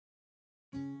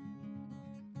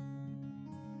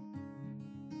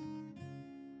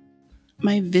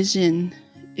My vision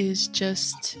is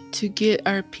just to get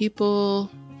our people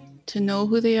to know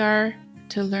who they are,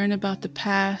 to learn about the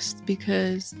past,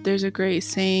 because there's a great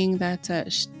saying that's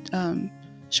at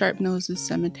Sharp Noses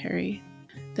Cemetery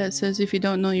that says if you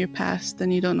don't know your past,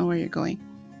 then you don't know where you're going.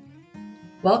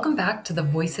 Welcome back to the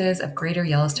Voices of Greater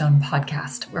Yellowstone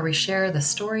podcast, where we share the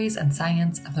stories and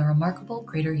science of the remarkable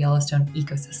Greater Yellowstone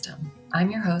ecosystem.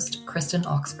 I'm your host, Kristen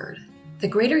Oxford. The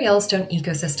Greater Yellowstone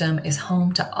ecosystem is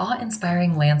home to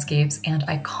awe-inspiring landscapes and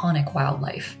iconic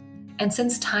wildlife. And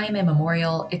since time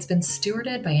immemorial, it's been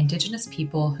stewarded by Indigenous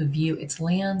people who view its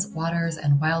lands, waters,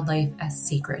 and wildlife as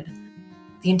sacred.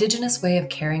 The Indigenous way of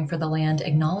caring for the land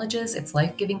acknowledges its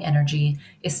life-giving energy,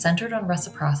 is centered on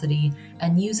reciprocity,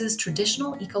 and uses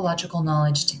traditional ecological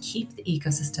knowledge to keep the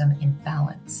ecosystem in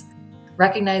balance.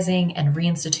 Recognizing and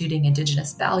reinstituting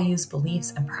Indigenous values,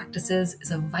 beliefs, and practices is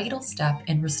a vital step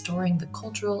in restoring the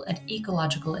cultural and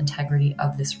ecological integrity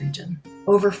of this region.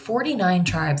 Over 49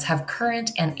 tribes have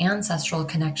current and ancestral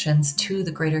connections to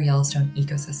the Greater Yellowstone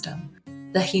ecosystem.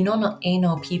 The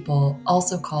Hinono people,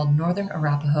 also called Northern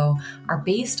Arapaho, are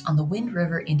based on the Wind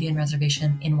River Indian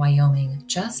Reservation in Wyoming,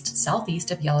 just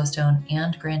southeast of Yellowstone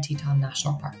and Grand Teton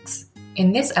National Parks.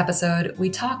 In this episode, we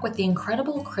talk with the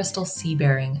incredible Crystal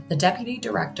Seabearing, the Deputy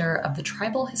Director of the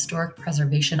Tribal Historic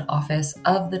Preservation Office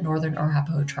of the Northern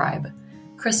Arapaho Tribe.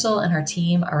 Crystal and her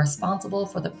team are responsible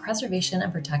for the preservation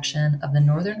and protection of the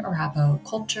Northern Arapaho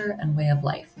culture and way of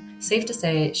life. Safe to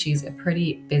say, she's a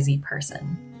pretty busy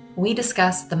person. We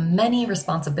discuss the many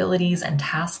responsibilities and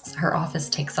tasks her office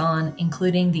takes on,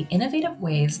 including the innovative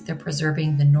ways they're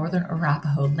preserving the Northern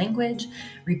Arapaho language,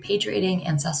 repatriating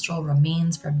ancestral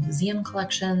remains from museum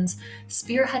collections,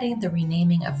 spearheading the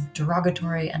renaming of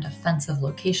derogatory and offensive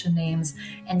location names,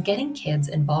 and getting kids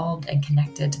involved and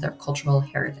connected to their cultural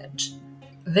heritage.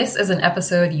 This is an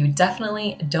episode you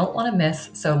definitely don't want to miss,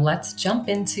 so let's jump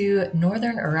into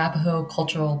Northern Arapaho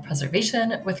cultural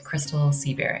preservation with Crystal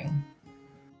Seabearing.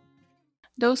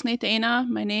 Dos Neteina,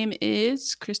 my name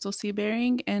is Crystal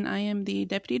Seabearing, and I am the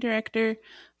Deputy Director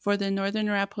for the Northern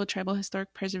Arapaho Tribal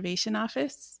Historic Preservation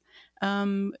Office.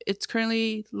 It's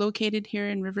currently located here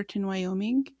in Riverton,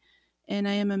 Wyoming, and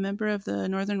I am a member of the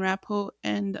Northern Arapaho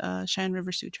and Cheyenne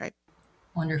River Sioux Tribe.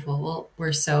 Wonderful. Well,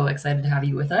 we're so excited to have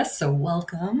you with us, so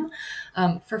welcome.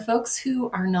 For folks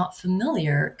who are not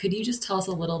familiar, could you just tell us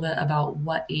a little bit about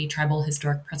what a Tribal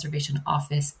Historic Preservation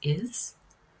Office is?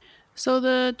 So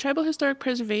the Tribal Historic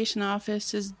Preservation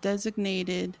Office is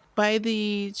designated by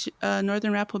the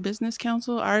Northern Arapaho Business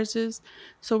Council. Ours is.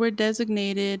 So we're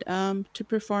designated to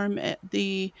perform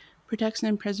the protection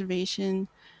and preservation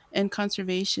and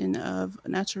conservation of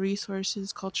natural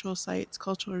resources, cultural sites,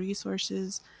 cultural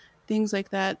resources, things like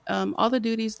that. All the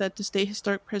duties that the State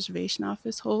Historic Preservation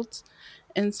Office holds.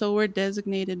 And so we're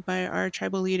designated by our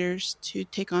tribal leaders to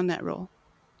take on that role.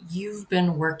 You've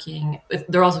been working with,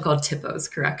 they're also called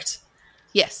THPOs, correct?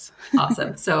 Yes.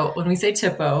 Awesome. So when we say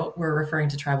THPO, we're referring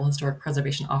to Tribal Historic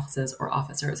Preservation Offices or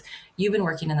officers. You've been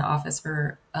working in the office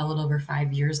for a little over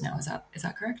 5 years now. Is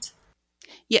that correct?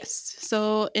 Yes.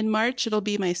 So in March, it'll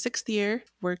be my 6th year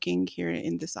working here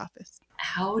in this office.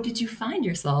 How did you find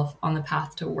yourself on the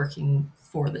path to working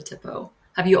for the THPO?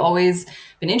 Have you always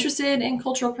been interested in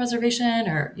cultural preservation,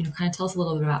 or kind of tell us a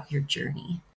little bit about your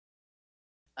journey?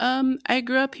 I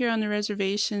grew up here on the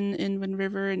reservation in Wind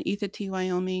River in Ethatee,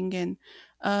 Wyoming, and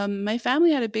my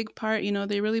family had a big part.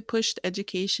 They really pushed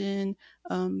education,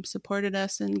 supported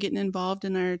us in getting involved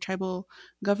in our tribal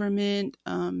government,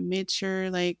 made sure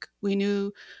we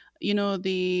knew,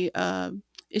 the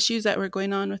issues that were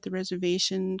going on with the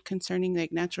reservation concerning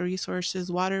natural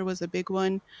resources. Water was a big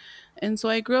one, and so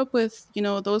I grew up with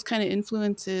those kind of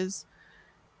influences.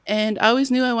 And I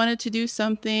always knew I wanted to do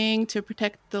something to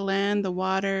protect the land, the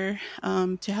water,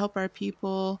 to help our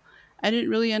people. I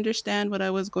didn't really understand what I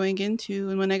was going into.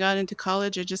 And when I got into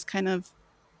college, I just kind of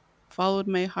followed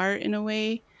my heart in a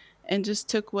way and just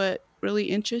took what really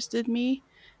interested me.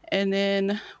 And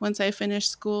then once I finished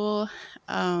school,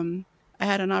 I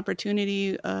had an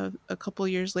opportunity a couple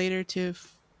years later to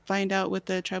find out what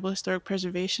the Tribal Historic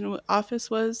Preservation Office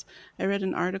was. I read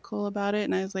an article about it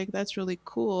and I was like, that's really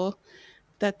cool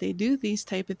that they do these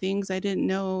type of things. I didn't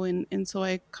know. And so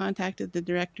I contacted the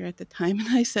director at the time and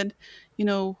I said,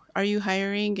 are you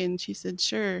hiring? And she said,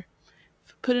 sure.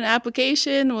 Put an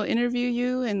application, we'll interview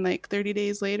you. And 30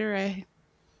 days later,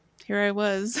 here I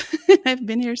was. I've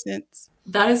been here since.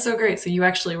 That is so great. So you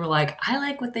actually were like, I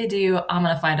like what they do. I'm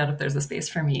going to find out if there's a space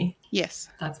for me. Yes.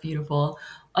 That's beautiful.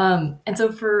 And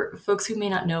so for folks who may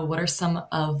not know, what are some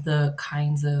of the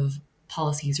kinds of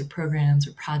policies or programs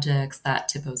or projects that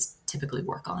THPOs typically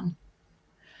work on?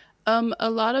 A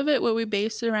lot of it, what we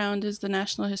base around is the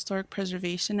National Historic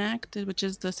Preservation Act, which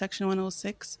is the Section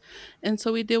 106. And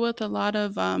so we deal with a lot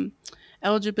of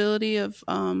eligibility of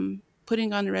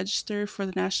putting on the register for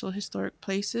the National Historic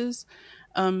Places.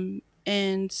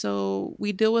 And so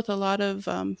we deal with a lot of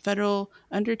federal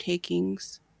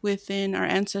undertakings within our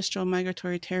ancestral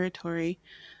migratory territory.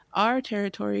 Our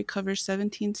territory covers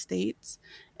 17 states,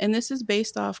 and this is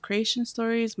based off creation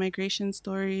stories, migration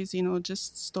stories,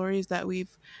 just stories that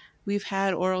we've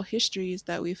had, oral histories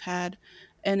that we've had,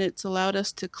 and it's allowed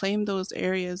us to claim those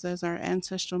areas as our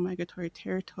ancestral migratory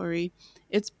territory.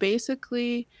 It's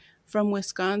basically from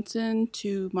Wisconsin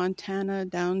to Montana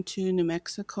down to New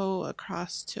Mexico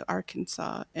across to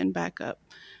Arkansas and back up.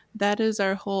 That is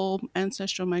our whole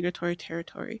ancestral migratory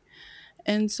territory.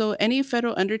 And so, any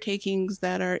federal undertakings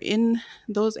that are in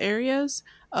those areas,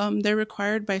 they're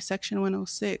required by Section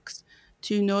 106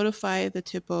 to notify the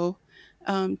TIPO,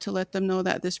 to let them know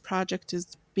that this project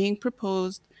is being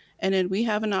proposed. And then we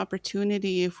have an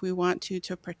opportunity, if we want to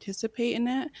participate in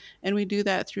it. And we do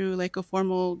that through like a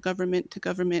formal government to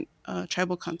government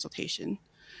tribal consultation.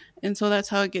 And so that's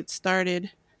how it gets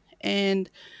started. And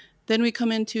then we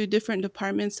come into different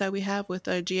departments that we have with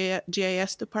a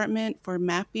GIS department for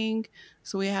mapping.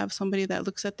 So we have somebody that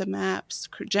looks at the maps,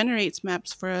 generates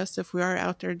maps for us if we are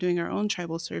out there doing our own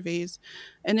tribal surveys.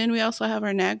 And then we also have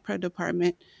our NAGPRA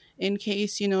department in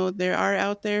case, there are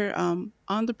out there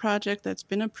on the project that's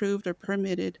been approved or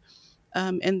permitted,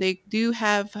 and they do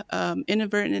have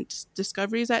inadvertent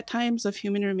discoveries at times of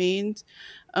human remains.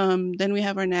 Then we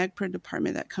have our NAGPRA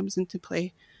department that comes into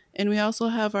play. And we also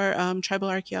have our tribal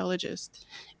archaeologists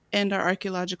and our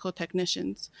archaeological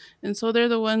technicians. And so they're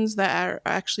the ones that are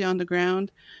actually on the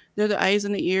ground. They're the eyes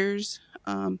and the ears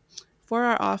for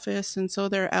our office. And so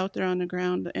they're out there on the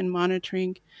ground and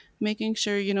monitoring, making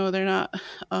sure, they're not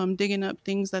digging up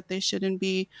things that they shouldn't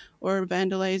be, or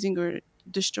vandalizing or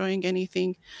destroying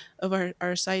anything of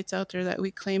our sites out there that we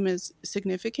claim as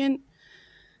significant.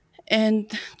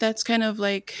 And that's kind of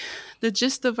like the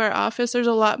gist of our office. There's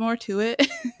a lot more to it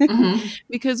Hmm.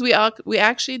 because we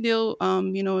actually deal,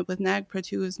 with NAGPRA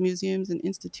too, as museums and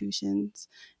institutions,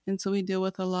 and so we deal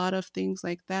with a lot of things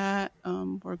like that.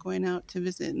 We're going out to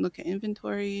visit and look at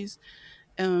inventories.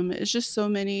 It's just so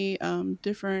many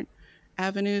different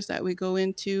avenues that we go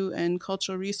into, and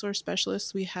cultural resource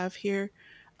specialists we have here,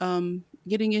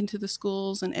 getting into the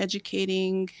schools and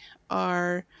educating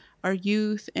our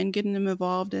youth and getting them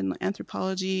involved in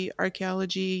anthropology,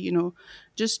 archaeology,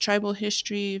 just tribal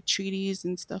history, treaties,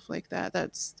 and stuff like that.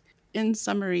 That's, in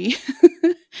summary,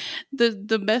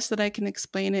 the best that I can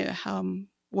explain it.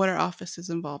 What our office is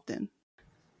involved in.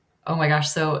 Oh my gosh.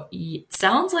 So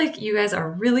sounds like you guys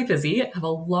are really busy, have a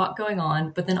lot going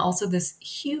on, but then also this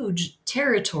huge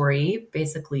territory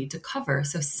basically to cover.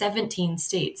 So 17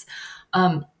 states.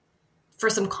 Um, for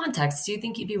some context, do you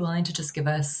think you'd be willing to just give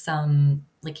us some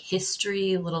like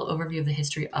history, a little overview of the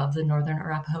history of the Northern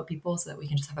Arapaho people so that we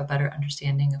can just have a better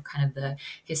understanding of kind of the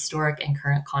historic and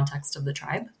current context of the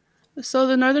tribe? So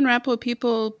the Northern Arapaho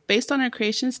people, based on our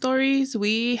creation stories,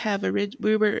 we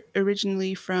were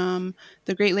originally from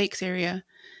the Great Lakes area,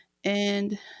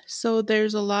 and so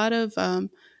there's a lot of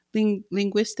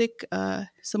linguistic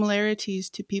similarities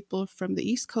to people from the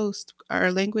East Coast. Our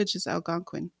language is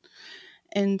Algonquin,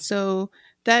 and so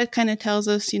that kind of tells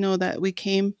us, that we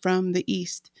came from the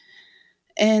East,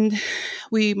 and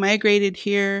we migrated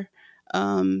here.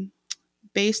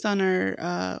 Based on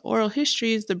our oral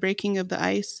histories, the breaking of the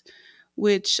ice,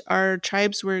 which our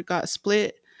tribes were got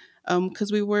split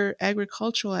because we were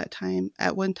agricultural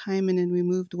at one time, and then we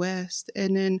moved west,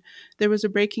 and then there was a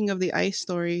breaking of the ice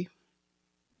story,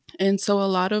 and so a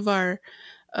lot of our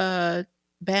uh,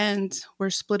 bands were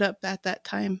split up at that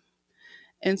time,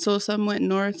 and so some went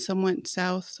north, some went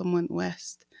south, some went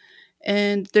west.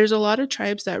 And there's a lot of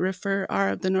tribes that refer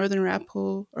our the Northern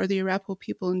Arapaho, or the Arapaho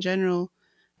people in general,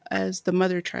 as the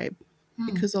mother tribe, Hmm.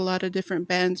 because a lot of different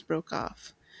bands broke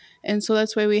off. And so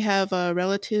that's why we have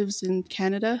relatives in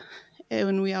Canada,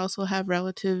 and we also have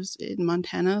relatives in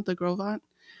Montana, the Gros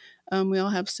Ventres. We all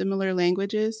have similar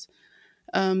languages.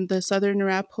 The Southern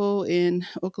Arapaho in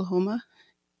Oklahoma.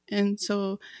 And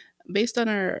so, based on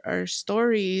our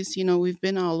stories, we've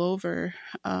been all over,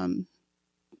 um,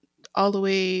 all the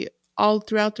way, all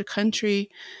throughout the country.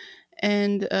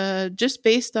 And just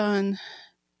based on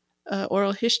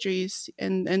oral histories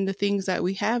and the things that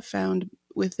we have found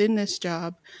within this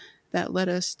job that led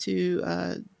us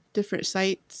to different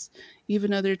sites,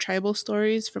 even other tribal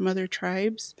stories from other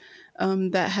tribes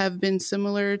that have been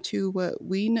similar to what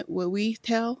we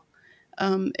tell.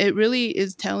 It really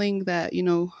is telling that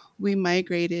we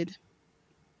migrated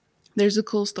there's a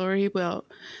cool story about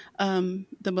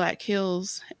the Black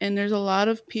Hills, and there's a lot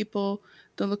of people,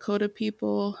 the Lakota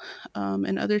people,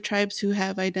 and other tribes who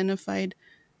have identified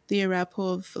the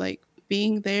Arapaho of like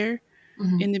being there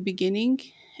Mm-hmm. in the beginning,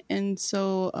 and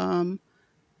so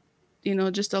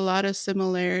just a lot of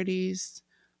similarities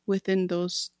within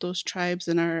those tribes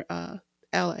and our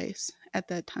allies at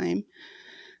that time.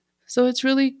 So it's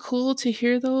really cool to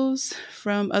hear those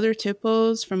from other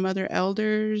TIPOs, from other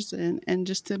elders, and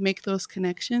just to make those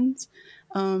connections.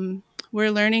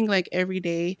 We're learning like every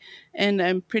day, and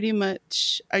I'm pretty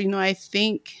much, I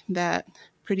think that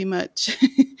pretty much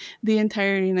the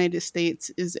entire United States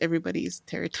is everybody's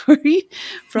territory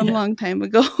from a Yeah. long time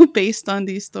ago based on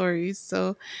these stories.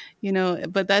 So,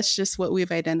 but that's just what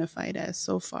we've identified as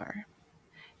so far.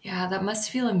 Yeah, that must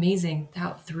feel amazing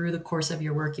how through the course of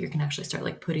your work you can actually start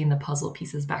like putting the puzzle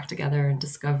pieces back together and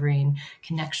discovering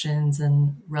connections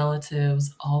and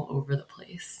relatives all over the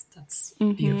place. That's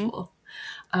Hmm. beautiful.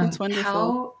 It's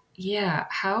wonderful.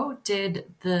 How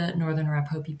did the Northern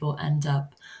Arapaho people end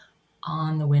up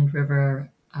on the Wind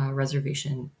River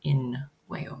reservation in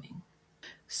Wyoming?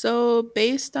 So,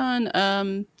 based on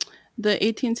the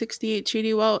 1868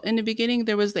 treaty, well, in the beginning,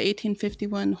 there was the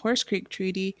 1851 Horse Creek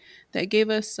Treaty that gave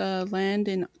us land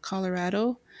in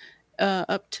Colorado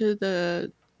up to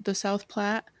the South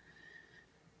Platte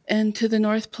and to the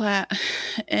North Platte.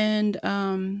 And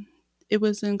it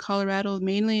was in Colorado,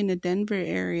 mainly in the Denver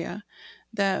area,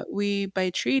 that we, by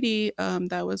treaty,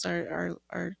 that was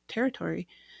our territory.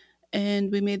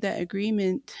 And we made that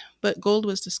agreement, but gold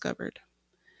was discovered.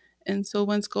 And so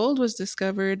once gold was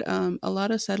discovered, a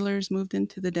lot of settlers moved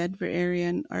into the Denver area,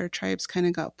 and our tribes kind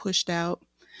of got pushed out.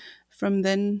 From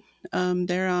then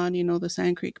there on, the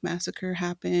Sand Creek Massacre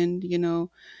happened,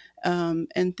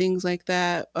 and things like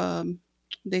that.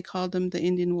 They called them the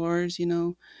Indian Wars,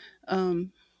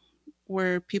 um,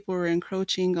 where people were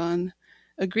encroaching on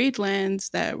agreed lands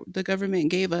that the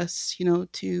government gave us,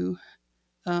 to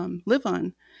live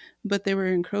on, but they were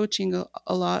encroaching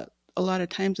a lot of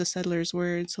times the settlers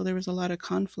were, and so there was a lot of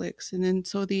conflicts. And then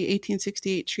so the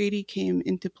 1868 treaty came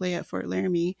into play at Fort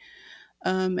Laramie,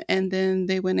 and then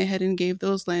they went ahead and gave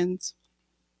those lands,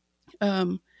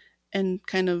 um, and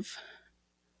kind of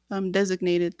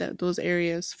designated those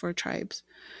areas for tribes.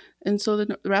 And so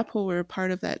the Arapaho were a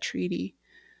part of that treaty.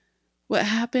 What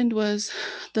happened was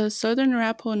the Southern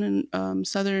Arapaho and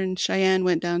Southern Cheyenne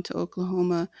went down to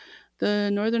Oklahoma.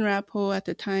 The Northern Arapaho at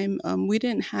the time, we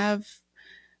didn't have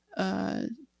uh,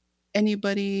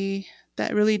 anybody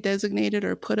that really designated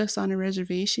or put us on a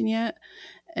reservation yet.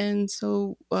 And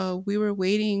so we were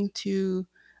waiting to,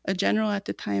 a general at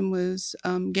the time was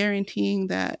guaranteeing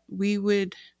that we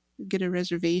would get a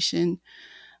reservation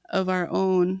of our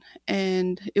own.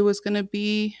 And it was going to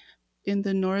be in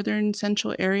the northern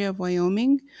central area of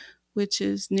Wyoming, which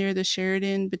is near the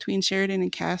Sheridan, between Sheridan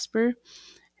and Casper.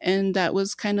 And that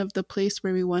was kind of the place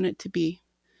where we wanted to be.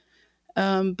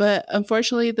 But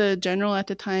unfortunately, the general at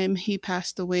the time, he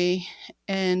passed away,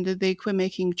 and they quit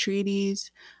making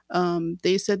treaties.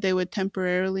 They said they would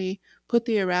temporarily put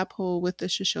the Arapaho with the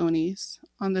Shoshones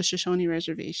on the Shoshone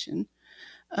reservation.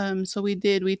 So we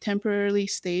did. We temporarily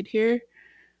stayed here.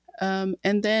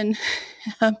 And then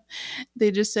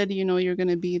they just said, you're going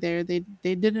to be there. They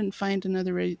didn't find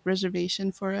another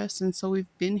reservation for us. And so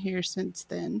we've been here since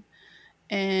then.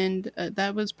 And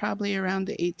that was probably around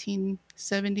the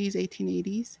 1870s,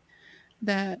 1880s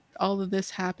that all of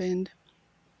this happened.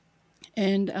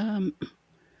 And,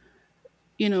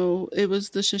 it was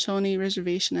the Shoshone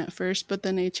Reservation at first, but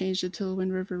then they changed it to the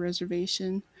Wind River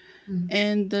Reservation. Mm.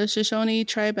 And the Shoshone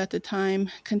tribe at the time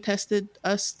contested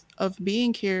us of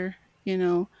being here,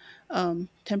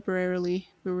 temporarily.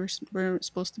 We were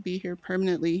supposed to be here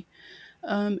permanently.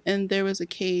 And there was a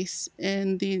case,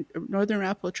 and the Northern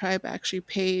Arapaho tribe actually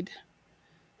paid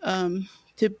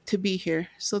to be here.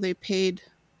 So they paid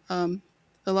um,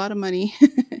 a lot of money.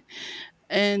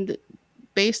 And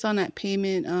based on that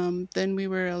payment, then we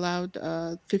were allowed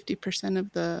 50%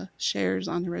 of the shares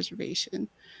on the reservation.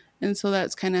 And so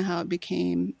that's kind of how it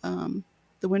became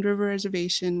the Wind River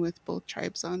Reservation with both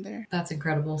tribes on there. That's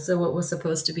incredible. So, what was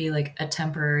supposed to be like a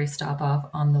temporary stop off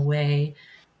on the way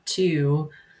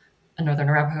to a Northern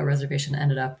Arapaho reservation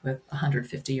ended up with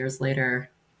 150 years later,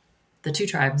 the two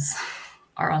tribes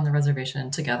are on the reservation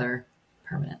together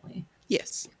permanently.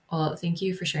 Yes. Well, thank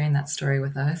you for sharing that story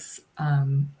with us.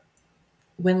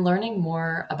 When learning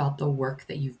more about the work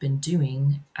that you've been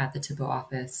doing at the TIPO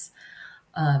office,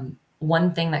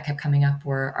 one thing that kept coming up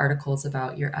were articles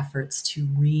about your efforts to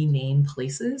rename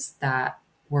places that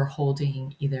were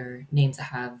holding either names that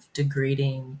have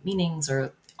degrading meanings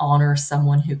or honor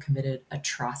someone who committed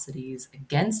atrocities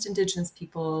against Indigenous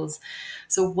peoples.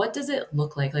 So, what does it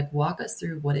look like? Like, walk us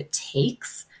through what it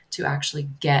takes to actually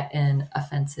get an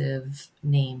offensive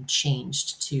name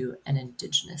changed to an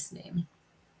Indigenous name.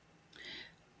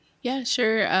 Yeah,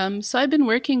 sure. So I've been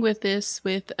working with this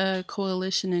with a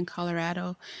coalition in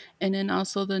Colorado, and then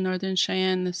also the Northern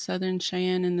Cheyenne, the Southern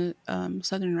Cheyenne, and the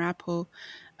Southern Arapaho.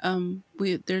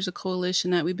 There's a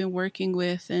coalition that we've been working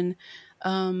with, and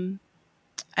um,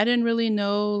 I didn't really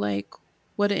know like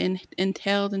what it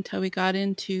entailed until we got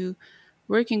into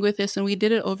working with this, and we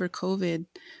did it over COVID.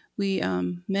 We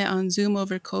met on Zoom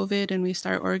over COVID, and we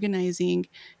started organizing,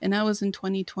 and that was in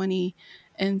 2020.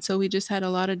 And so we just had a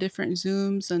lot of different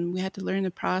Zooms, and we had to learn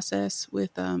the process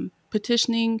with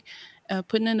petitioning,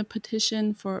 putting in a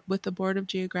petition for with the Board of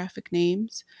Geographic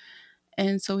Names.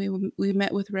 And so we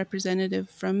met with a representative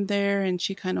from there, and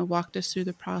she kind of walked us through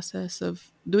the process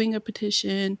of doing a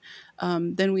petition.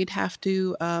 Then we'd have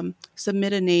to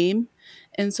submit a name,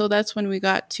 and so that's when we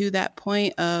got to that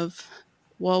point of,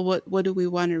 well, what do we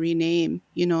want to rename?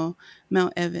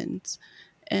 Mount Evans.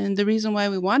 And the reason why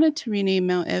we wanted to rename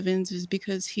Mount Evans is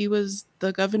because he was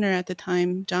the governor at the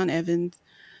time, John Evans,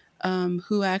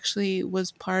 who actually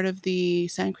was part of the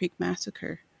Sand Creek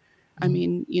Massacre. I Mm.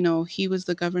 mean, he was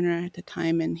the governor at the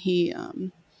time, and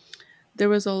there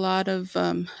was a lot of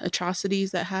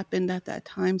atrocities that happened at that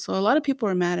time. So a lot of people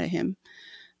were mad at him.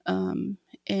 Um,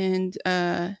 and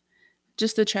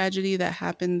just the tragedy that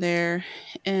happened there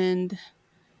and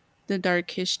the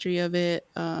dark history of it.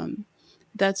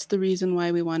 That's the reason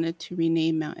why we wanted to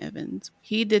rename Mount Evans.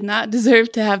 He did not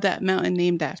deserve to have that mountain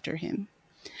named after him.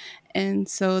 And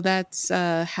so that's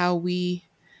how we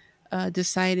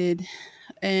decided.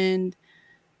 And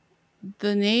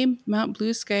the name Mount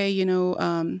Blue Sky,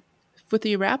 with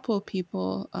the Arapaho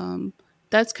people,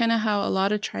 that's kind of how a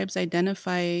lot of tribes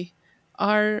identify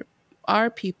our our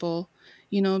people.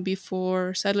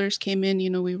 Before settlers came in,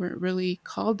 we weren't really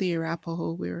called the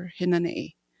Arapaho; we were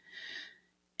Hinane,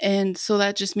 and so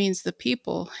that just means the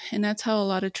people, and that's how a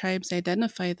lot of tribes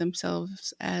identify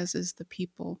themselves as is the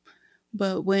people.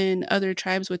 But when other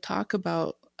tribes would talk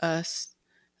about us,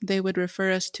 they would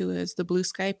refer us to as the Blue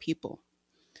Sky people.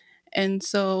 And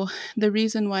so the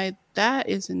reason why that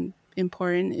isn't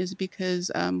important is because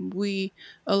a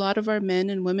lot of our men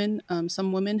and women,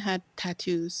 some women had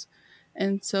tattoos.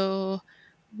 And so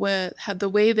the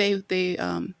way they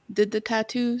did the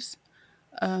tattoos,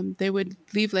 they would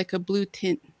leave like a blue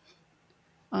tint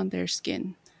on their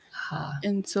skin. Ah,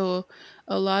 And so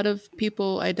a lot of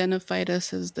people identified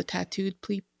us as the tattooed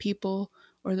people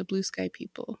or the blue sky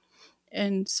people.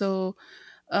 And so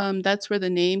that's where the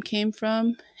name came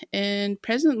from. And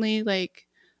presently, like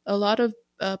a lot of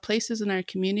places in our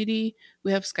community,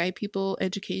 we have Sky People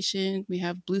Education, we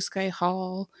have Blue Sky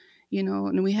Hall,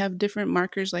 and we have different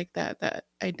markers like that that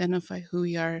identify who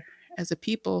we are as a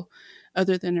people,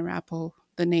 other than Arapaho,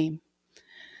 the name.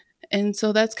 And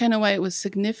so that's kind of why it was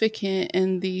significant.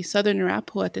 And the Southern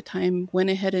Arapaho at the time went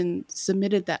ahead and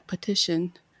submitted that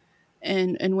petition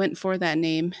and went for that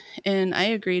name. And I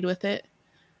agreed with it.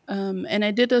 And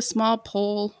I did a small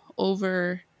poll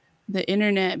over the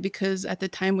internet because at the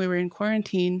time we were in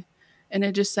quarantine, and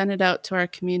I just sent it out to our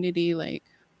community like,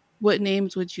 what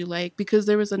names would you like? Because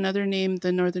there was another name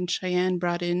the Northern Cheyenne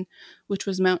brought in, which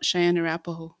was Mount Cheyenne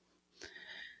Arapaho.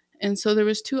 And so there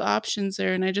was two options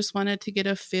there, and I just wanted to get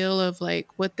a feel of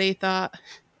like what they thought,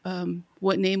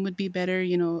 what name would be better,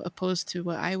 opposed to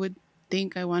what I would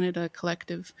think. I wanted a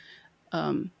collective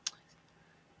um,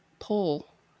 poll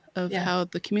of yeah. how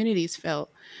the communities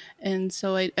felt. And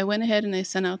so I went ahead and I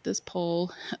sent out this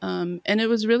poll, and it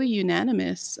was really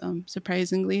unanimous,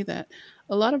 surprisingly, that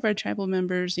a lot of our tribal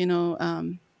members,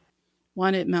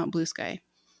 wanted Mount Blue Sky.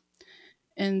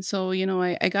 And so,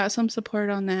 I got some support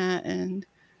on that and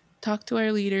talked to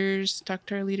our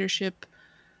leadership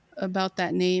about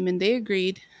that name, and they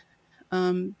agreed.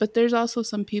 But there's also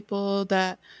some people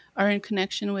that are in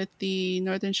connection with the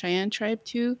Northern Cheyenne tribe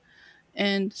too,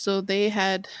 and so they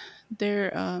had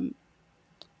their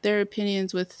their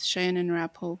opinions with Cheyenne and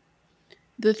Arapaho.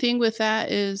 The thing with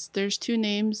that is there's two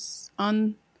names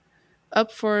on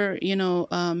up for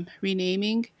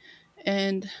renaming,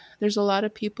 and there's a lot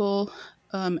of people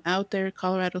out there,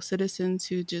 Colorado citizens,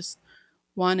 who just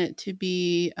want it to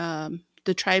be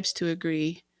the tribes to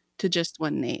agree to just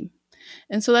one name.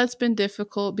 And so that's been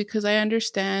difficult because I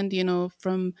understand,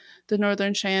 from the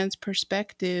Northern Cheyenne's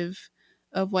perspective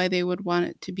of why they would want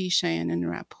it to be Cheyenne and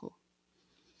Arapaho.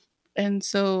 And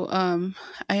so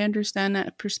I understand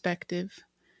that perspective.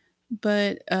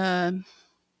 But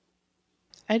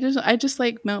I just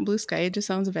like Mount Blue Sky. It just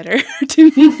sounds better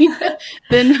to me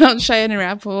than Mount Cheyenne and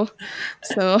Rappel.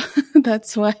 So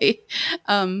that's why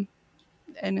um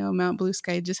I know Mount Blue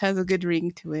Sky just has a good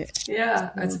ring to it. Yeah,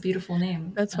 it's a So beautiful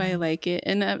name. that's why I like it.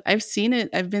 And I've seen it.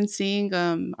 I've been seeing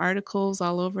articles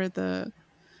all over the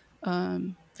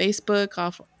Facebook,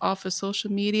 off of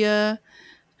social media,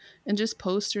 and just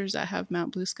posters that have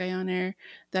Mount Blue Sky on there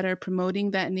that are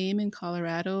promoting that name in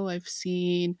Colorado. I've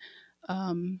seen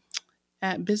um,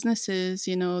 at businesses,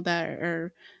 that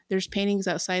are there's paintings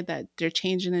outside that they're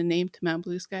changing the name to Mount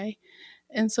Blue Sky,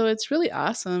 and so it's really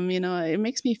awesome. It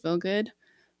makes me feel good.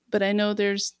 But I know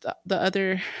there's the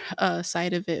other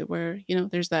side of it where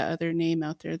there's that other name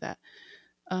out there that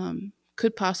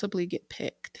could possibly get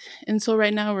picked. And so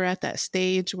right now we're at that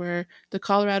stage where the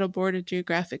Colorado Board of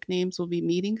Geographic Names will be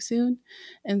meeting soon.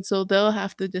 And so they'll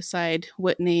have to decide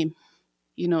what name,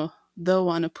 they'll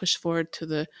want to push forward to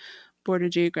the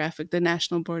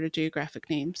National Board of Geographic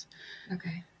Names.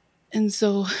 Okay. And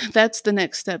so that's the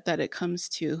next step that it comes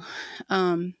to.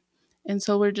 Um, and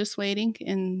so we're just waiting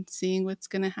and seeing what's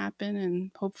going to happen and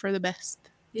hope for the best.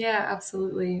 Yeah,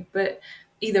 absolutely. But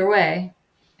either way,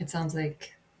 it sounds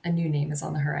like a new name is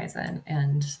on the horizon,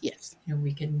 and Yes.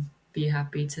 we can be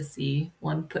happy to see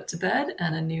one put to bed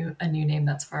and a new name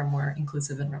that's far more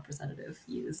inclusive and representative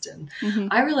used. And Hmm.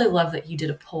 I really love that you did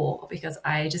a poll, because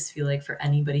I just feel like for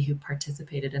anybody who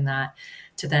participated in that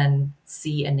to then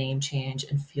see a name change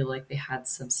and feel like they had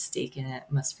some stake in it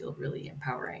must feel really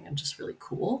empowering and just really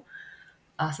cool.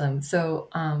 Awesome. So,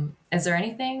 is there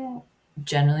anything,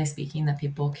 generally speaking, that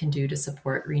people can do to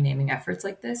support renaming efforts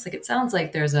like this? Like, it sounds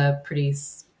like there's a pretty,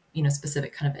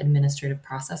 specific kind of administrative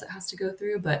process it has to go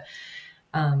through. But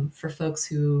for folks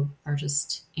who are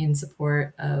just in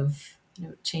support of,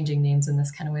 changing names in this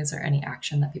kind of way, is there any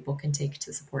action that people can take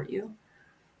to support you?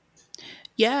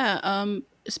 Yeah,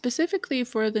 specifically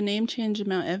for the name change in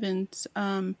Mount Evans,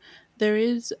 there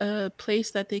is a place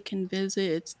that they can visit.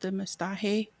 It's the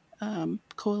Mustache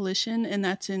Coalition, and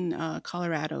that's in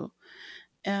Colorado,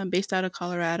 based out of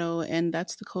Colorado, and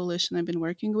that's the coalition I've been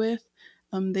working with.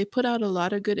 They put out a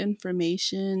lot of good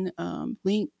information,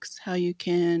 links, how you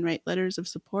can write letters of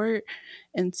support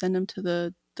and send them to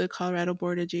the Colorado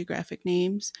Board of Geographic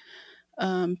Names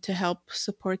to help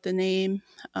support the name.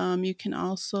 You can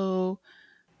also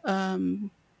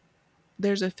um,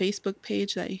 there's a Facebook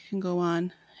page that you can go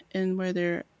on and where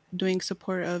they're doing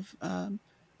support of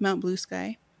Mount Blue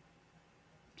Sky.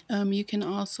 You can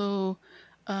also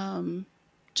um,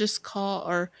 just call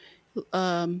or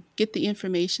get the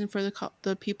information for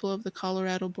the people of the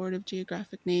Colorado Board of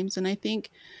Geographic Names. And I think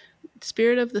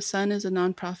Spirit of the Sun is a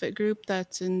nonprofit group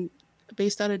that's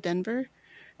based out of Denver,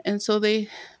 and so they've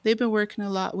been working a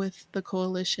lot with the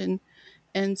coalition,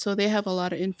 and so they have a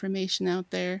lot of information out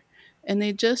there. And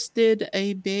they just did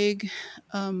a big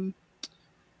um,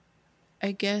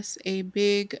 I guess a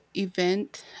big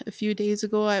event a few days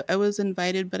ago. I was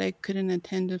invited, but I couldn't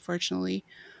attend, unfortunately.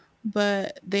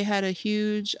 But they had a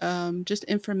huge, just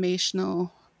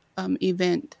informational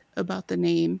event about the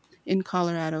name in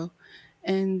Colorado.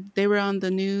 And they were on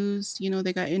the news,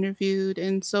 they got interviewed.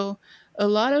 And so a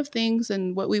lot of things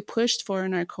and what we pushed for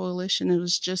in our coalition, it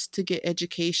was just to get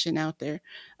education out there.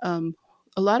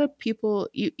 A lot of people,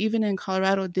 even in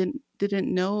Colorado,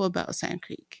 didn't know about Sand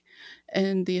Creek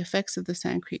and the effects of the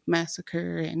Sand Creek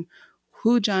massacre and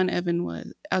who John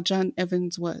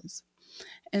Evans was.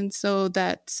 And so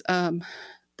that's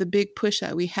the big push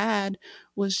that we had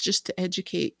was just to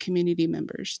educate community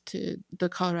members, to the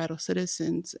Colorado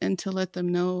citizens, and to let them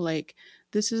know, like,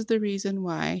 this is the reason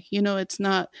why. It's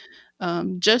not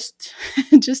just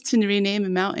just to rename a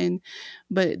mountain,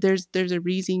 but there's a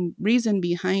reason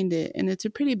behind it, and it's a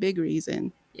pretty big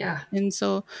reason. Yeah. And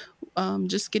so,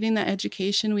 just getting that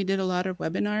education, we did a lot of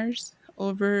webinars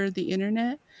over the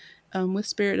internet with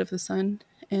Spirit of the Sun,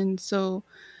 and so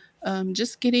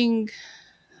just getting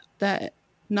that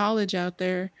knowledge out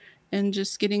there and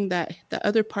just getting that the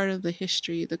other part of the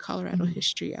history, the Colorado Mhm.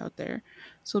 history out there,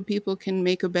 so people can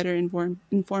make a better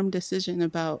informed decision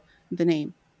about the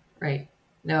name. Right.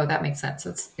 No, that makes sense.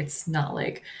 It's not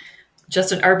like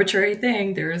just an arbitrary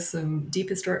thing. There is some deep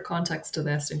historic context to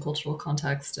this and cultural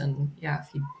context. And yeah,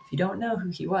 if you don't know who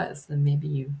he was, then maybe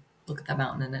you look at that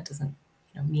mountain and it doesn't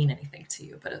mean anything to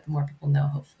you. But if the more people know,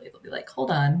 hopefully they'll be like, hold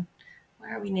on,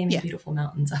 why are we naming Yeah. beautiful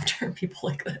mountains after people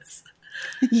like this?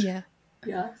 Yeah.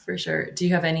 Yeah, for sure. Do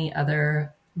you have any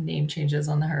other name changes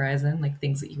on the horizon, like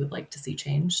things that you would like to see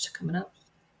changed coming up?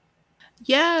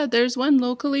 Yeah, there's one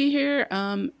locally here.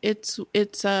 It's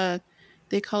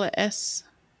they call it S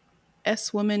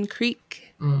Woman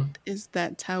Creek, Mm, is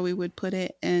that's how we would put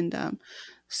it. And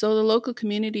So the local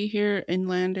community here in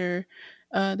Lander,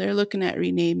 they're looking at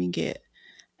renaming it.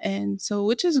 And so,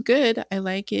 which is good. I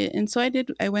like it. And so I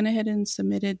did, I went ahead and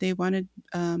submitted. They wanted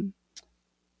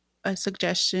a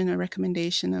suggestion, a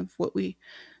recommendation of what we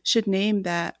should name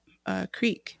that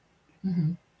creek.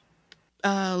 Hmm.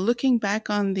 Looking back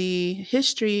on the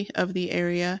history of the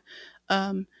area,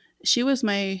 um, she was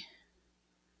my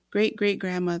great great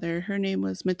grandmother. Her name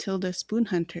was Matilda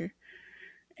Spoonhunter,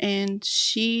 and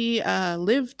she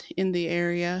lived in the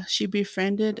area. She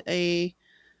befriended a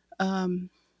um,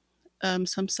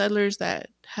 some settlers that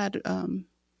had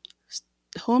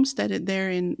homesteaded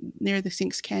there in near the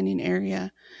Sinks Canyon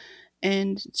area,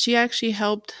 and she actually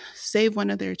helped save one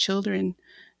of their children.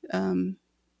 Um,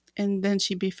 and then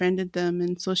she befriended them,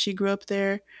 and so she grew up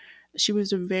there. She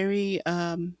was a very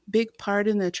big part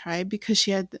in the tribe because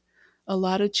she had a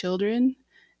lot of children,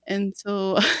 and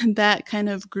so that kind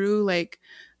of grew like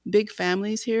big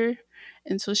families here.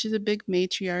 And so she's a big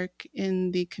matriarch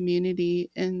in the community,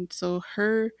 and so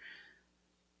her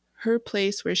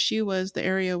place where she was, the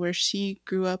area where she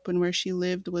grew up and where she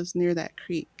lived, was near that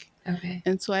creek. Okay.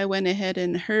 And so I went ahead,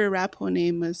 and her Arapaho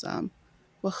name was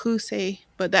Wahuse,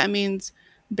 but that means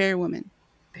bear woman.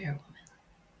 Bear woman.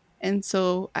 And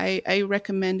so I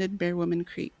recommended Bear Woman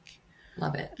Creek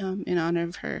Love it. in honor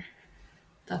of her.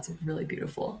 That's really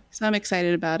beautiful. So I'm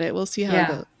excited about it. We'll see how it Yeah.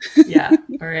 goes. Yeah.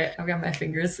 All right. I've got my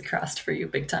fingers crossed for you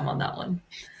big time on that one.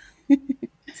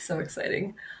 So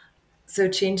exciting. So,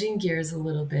 changing gears a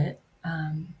little bit,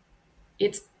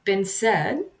 it's been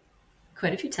said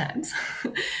quite a few times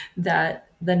that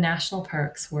the national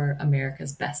parks were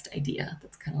America's best idea.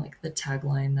 That's kind of like the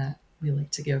tagline that we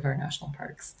like to give our national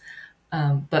parks.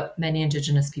 But many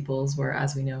indigenous peoples were,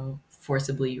 as we know,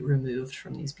 forcibly removed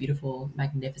from these beautiful,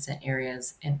 magnificent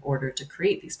areas in order to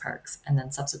create these parks, and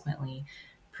then subsequently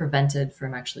prevented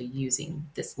from actually using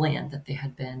this land that they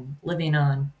had been living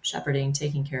on, shepherding,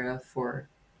 taking care of for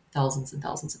thousands and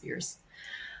thousands of years.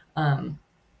 Um,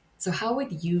 so, how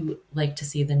would you like to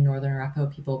see the Northern Arapaho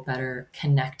people better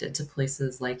connected to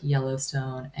places like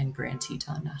Yellowstone and Grand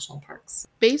Teton National Parks?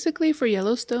 Basically, for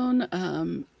Yellowstone,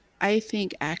 I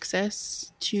think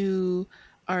access to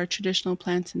our traditional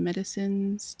plants and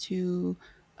medicines, to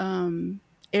um,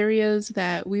 areas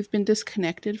that we've been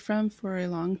disconnected from for a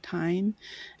long time,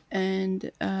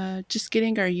 and just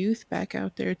getting our youth back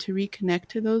out there to reconnect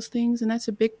to those things. And that's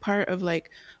a big part of like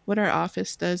what our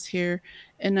office does here.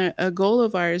 And a goal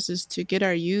of ours is to get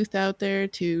our youth out there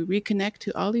to reconnect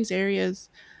to all these areas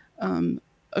um,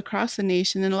 across the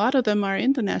nation, and a lot of them are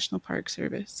in the National Park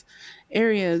Service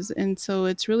areas. And so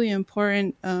it's really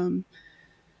important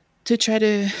to try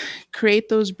to create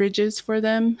those bridges for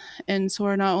them. And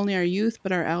so not only our youth,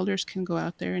 but our elders can go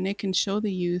out there and they can show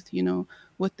the youth,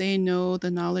 what they know, the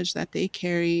knowledge that they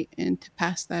carry, and to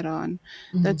pass that on.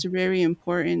 Mm-hmm. That's very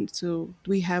important. So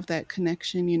we have that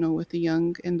connection, with the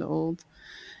young and the old,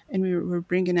 and we're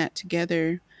bringing that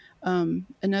together.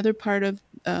 Another part of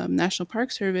National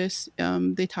Park Service,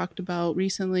 they talked about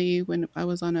recently when I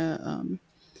was on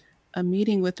a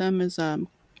meeting with them, is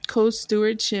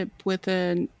co-stewardship with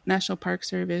the National Park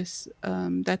Service,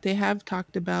 that they have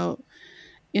talked about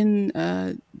in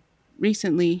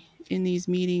recently in these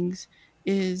meetings,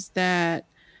 is that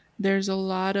there's a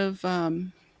lot of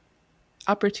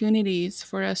opportunities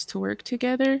for us to work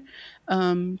together,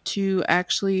 to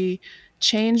actually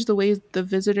change the way the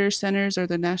visitor centers or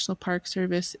the National Park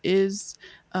Service is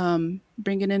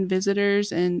bringing in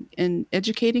visitors and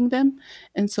educating them.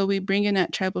 And so we bring in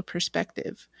that tribal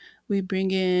perspective. We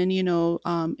bring in,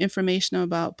 information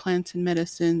about plants and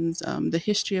medicines, the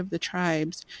history of the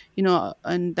tribes,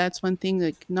 and that's one thing,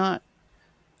 like not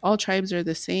all tribes are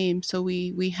the same. So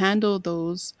we handle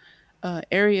those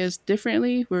areas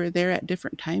differently. We're there at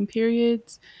different time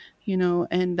periods,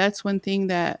 and that's one thing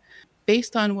that,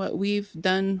 based on what we've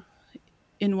done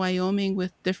in Wyoming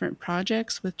with different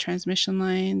projects with transmission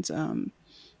lines,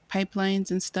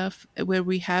 pipelines and stuff, where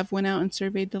we have went out and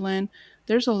surveyed the land,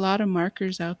 there's a lot of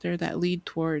markers out there that lead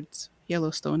towards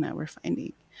Yellowstone that we're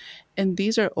finding. And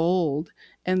these are old,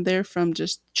 and they're from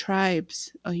just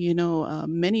tribes,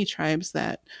 many tribes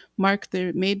that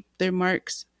made their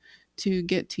marks to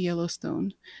get to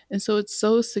Yellowstone. And so it's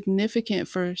so significant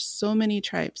for so many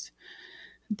tribes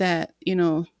that,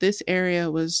 this area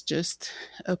was just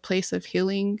a place of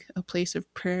healing, a place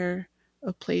of prayer,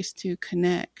 a place to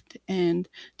connect. And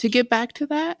to get back to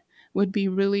that would be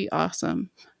really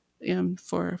awesome,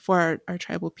 for our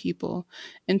tribal people,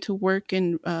 and to work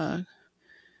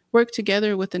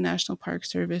together with the National Park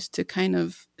Service to kind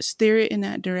of steer it in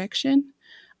that direction,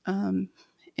 um,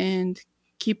 and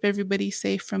keep everybody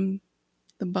safe from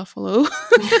the buffalo.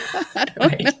 I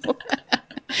don't Right. know.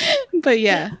 But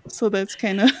yeah, so that's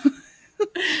kind of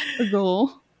a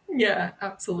goal. Yeah,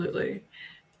 absolutely.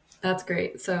 That's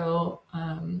great. So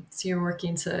you're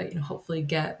working to, hopefully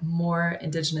get more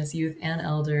Indigenous youth and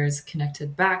elders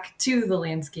connected back to the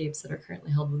landscapes that are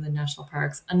currently held within national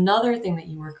parks. Another thing that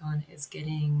you work on is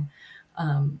getting,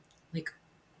 like,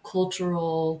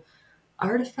 cultural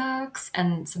artifacts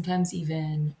and sometimes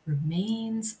even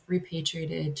remains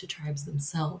repatriated to tribes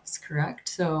themselves, correct?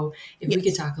 So if we could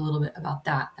Yes. talk a little bit about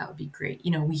that, that would be great.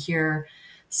 We hear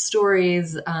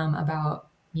stories about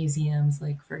museums,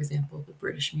 like, for example, the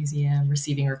British Museum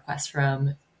receiving requests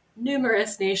from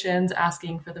numerous nations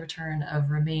asking for the return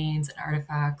of remains and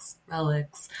artifacts,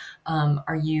 relics.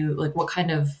 Are you, like, what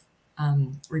kind of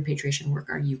repatriation work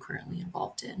are you currently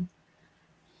involved in?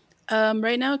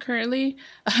 Right now, currently,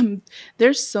 um,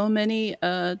 there's so many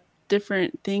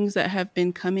different things that have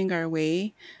been coming our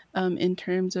way in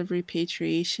terms of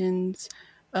repatriations.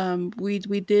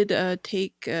 We did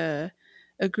take a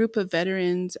group of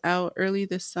veterans out early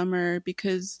this summer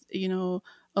because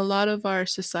a lot of our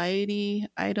society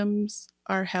items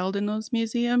are held in those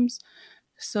museums.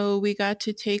 So we got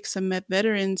to take some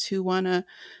veterans who want to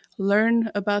learn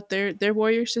about their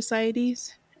warrior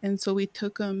societies, and so we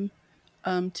took them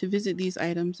to visit these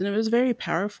items, and it was very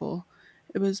powerful.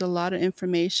 It was a lot of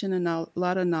information and a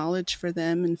lot of knowledge for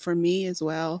them and for me as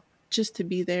well, just to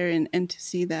be there and to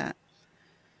see that.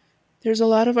 There's a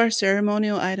lot of our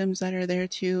ceremonial items that are there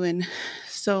too, and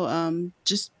so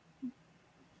just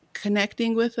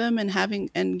connecting with them and having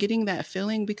and getting that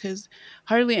feeling because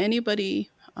hardly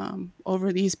anybody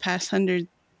over these past 100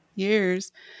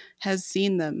 years has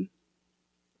seen them.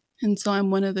 And so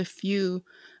I'm one of the few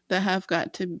that have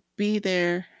got to be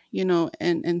there,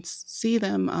 and see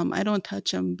them. I don't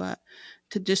touch them, but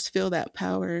to just feel that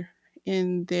power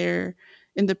in their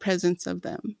in the presence of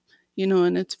them,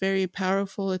 and it's very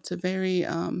powerful. It's a very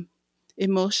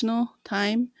emotional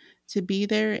time to be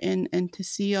there and to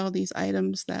see all these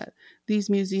items that these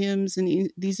museums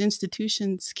and these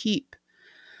institutions keep.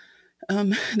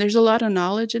 There's a lot of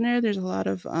knowledge in there. There's a lot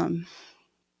of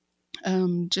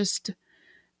just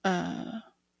uh,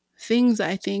 things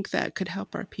I think that could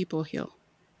help our people heal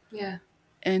Yeah.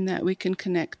 and that we can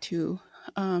connect to.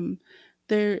 Um,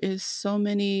 there is so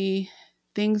many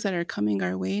things that are coming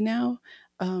our way now.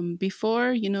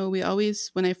 Before, we always,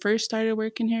 when I first started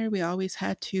working here, we always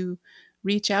had to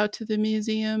reach out to the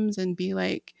museums and be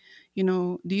like,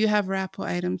 do you have Rappo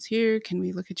items here? Can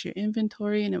we look at your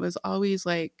inventory? And it was always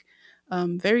like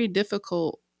very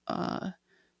difficult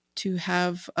to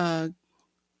have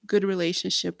good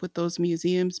relationship with those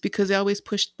museums because they always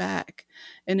pushed back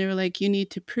and they were like, you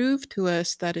need to prove to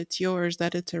us that it's yours,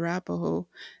 that it's Arapaho.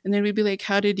 And then we'd be like,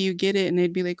 how did you get it? And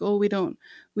they'd be like, oh, we don't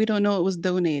know, it was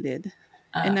donated.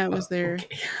 And that was their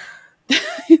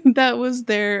Okay. that was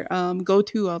their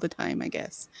go-to all the time, I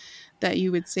guess, that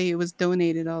you would say it was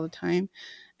donated all the time.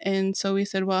 And so we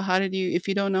said, well, how did you, if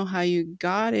you don't know how you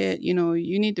got it, you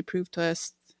need to prove to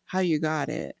us how you got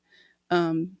it.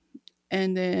 um,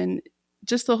 and then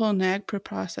just the whole NAGPRA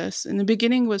process in the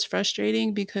beginning was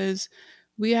frustrating because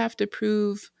we have to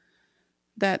prove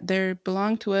that they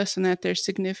belong to us and that they're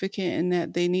significant and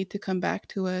that they need to come back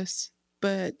to us.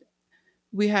 But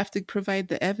we have to provide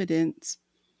the evidence.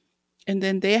 And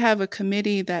then they have a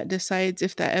committee that decides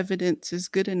if that evidence is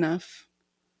good enough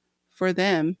for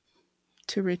them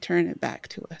to return it back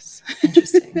to us.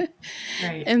 Interesting.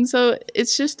 Right. And so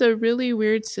it's just a really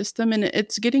weird system, and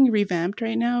it's getting revamped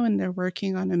right now, and they're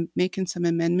working on making some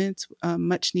amendments,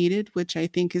 much needed, which I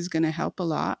think is going to help a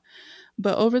lot.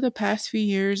 But over the past few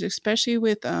years, especially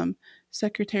with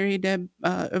Secretary Deb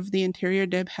of the Interior,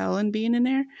 Deb Haaland, being in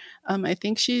there, I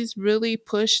think she's really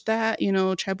pushed that,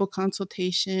 tribal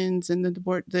consultations and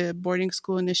the boarding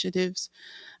school initiatives,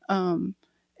 um,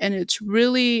 and it's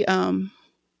really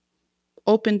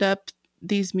opened up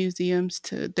these museums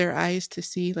to their eyes to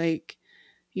see, like,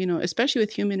 especially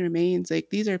with human remains, like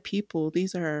these are people,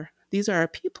 these are our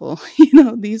people,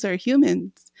 these are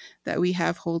humans that we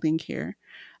have holding here.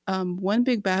 One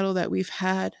big battle that we've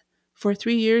had for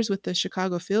 3 years with the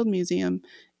Chicago Field Museum,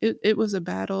 it was a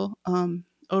battle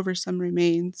over some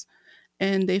remains.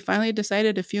 And they finally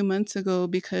decided a few months ago,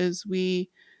 because we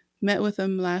met with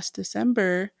them last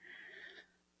December,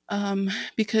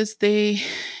 because they,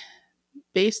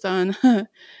 based on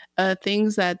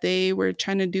things that they were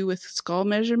trying to do with skull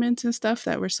measurements and stuff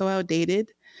that were so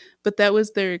outdated. But that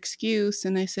was their excuse.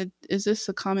 And I said, is this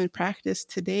a common practice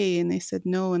today? And they said,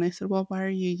 no. And I said, well, why are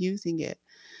you using it?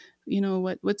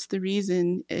 What's the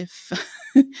reason if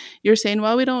you're saying,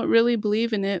 well, we don't really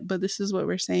believe in it, but this is what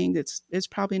we're saying, it's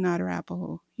probably not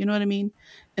Arapaho. You know what I mean?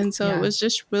 And so it Yeah. was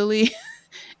just really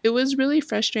it was really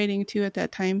frustrating too at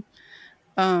that time.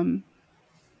 Um,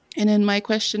 and then my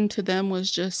question to them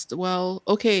was just, well,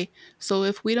 okay, so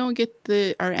if we don't get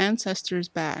our ancestors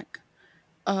back,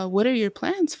 what are your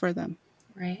plans for them?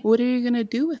 Right. What are you going to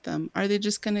do with them? Are they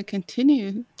just going to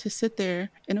continue to sit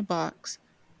there in a box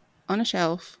on a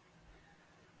shelf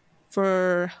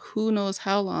for who knows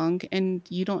how long, and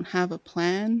you don't have a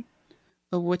plan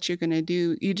of what you're going to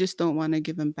do? You just don't want to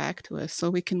give them back to us so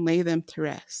we can lay them to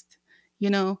rest, you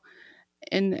know?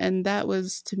 And that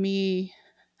was to me,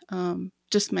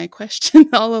 just my question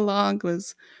all along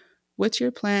was, what's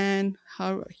your plan?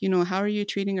 How are you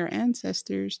treating our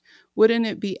ancestors? Wouldn't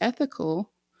it be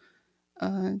ethical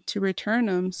to return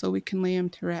them so we can lay them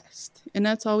to rest? And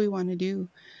that's all we want to do.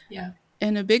 Yeah.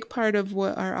 And a big part of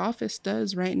what our office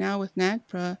does right now with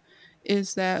NAGPRA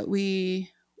is that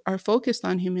we are focused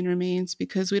on human remains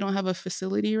because we don't have a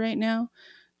facility right now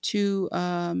to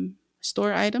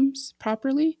store items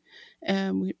properly.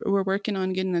 And we're working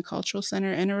on getting a cultural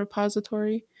center and a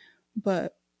repository.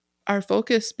 But our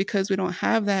focus, because we don't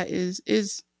have that,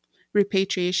 is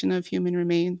repatriation of human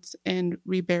remains and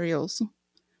reburials.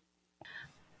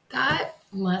 That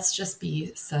must just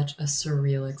be such a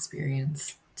surreal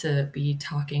experience to be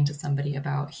talking to somebody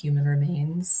about human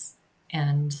remains.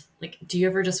 And like, do you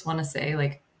ever just want to say,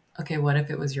 like, okay, what if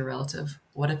it was your relative?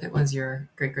 What if it was your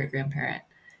great great grandparent?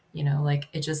 You know, like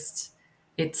it's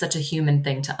such a human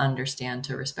thing to understand,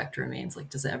 to respect remains. Like,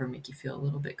 does it ever make you feel a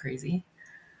little bit crazy?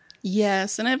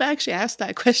 Yes, and I've actually asked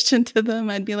that question to them.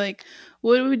 I'd be like,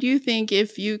 "What would you think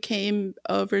if you came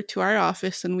over to our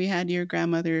office and we had your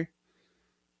grandmother,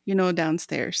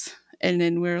 downstairs?" And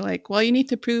then we're like, "Well, you need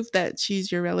to prove that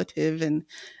she's your relative, and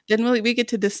then we get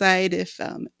to decide if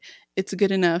it's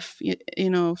good enough,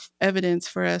 evidence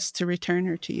for us to return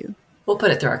her to you." We'll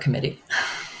put it through our committee.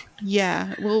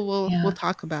 Yeah, we'll Yeah.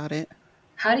 talk about it.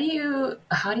 How do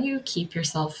you keep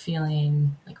yourself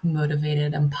feeling like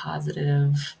motivated and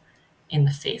positive in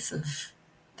the face of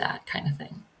that kind of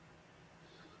thing?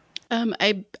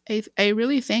 I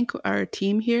really thank our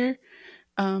team here,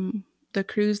 um, the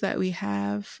crews that we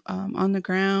have on the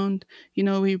ground.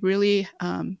 We really,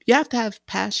 you have to have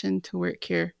passion to work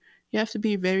here. You have to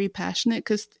be very passionate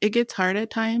because it gets hard at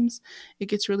times. It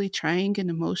gets really trying and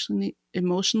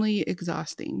emotionally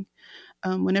exhausting.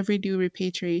 Whenever you do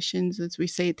repatriations, as we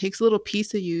say, it takes a little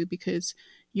piece of you because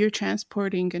you're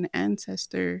transporting an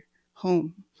ancestor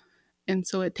home. And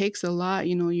so it takes a lot.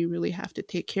 You really have to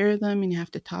take care of them and you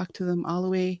have to talk to them all the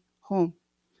way home.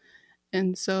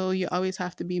 And so you always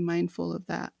have to be mindful of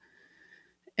that.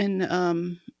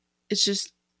 And it's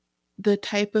just the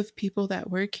type of people that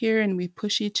work here, and we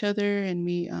push each other and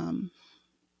we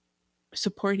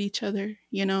support each other.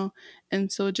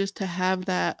 And so just to have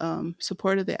that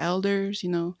support of the elders,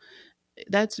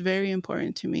 that's very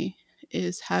important to me,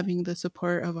 is having the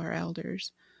support of our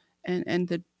elders and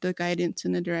the guidance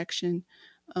and the direction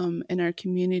in our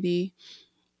community,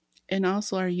 and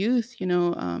also our youth.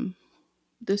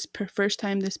 This first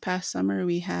time this past summer,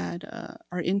 we had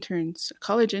our interns,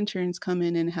 college interns, come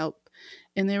in and help,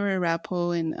 and they were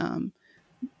Arapaho, and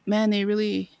man, they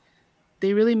really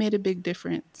made a big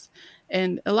difference.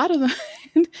 And a lot of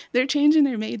them, they're changing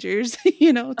their majors,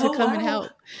 to Oh, come and wow.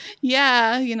 help.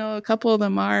 Yeah, a couple of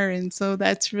them are, and so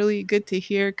that's really good to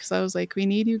hear because I was like, we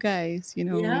need you guys. We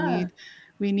Yeah.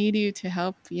 need you to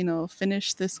help,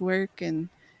 finish this work and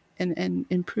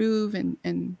improve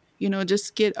and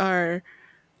just get our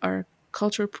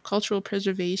cultural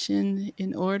preservation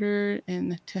in order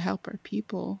and to help our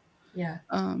people, Yeah.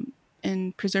 um,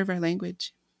 and preserve our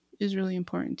language is really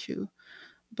important too.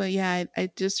 But yeah, I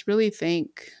just really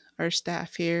thank our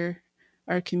staff here,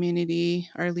 our community,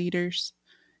 our leaders.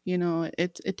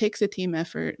 It takes a team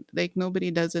effort. Like,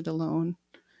 nobody does it alone.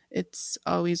 It's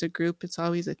always a group. It's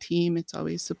always a team. It's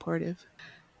always supportive.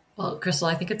 Well, Crystal,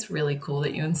 I think it's really cool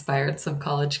that you inspired some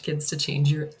college kids to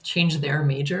change their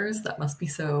majors. That must be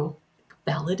so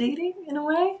validating in a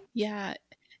way. Yeah,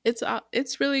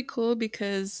 it's really cool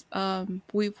because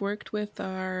we've worked with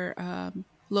our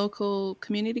local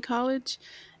community college,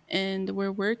 and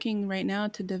we're working right now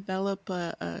to develop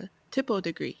a TIPO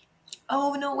degree.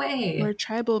 Oh, no way. We're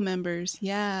tribal members,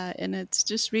 yeah, and it's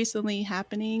just recently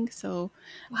happening. So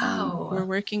we're Wow.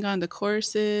 working on the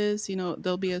courses.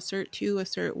 There'll be a Cert 2, a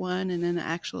Cert 1, and then an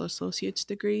actual associate's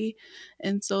degree.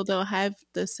 And so they'll have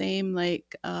the same,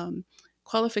 like,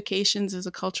 qualifications as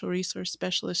a cultural resource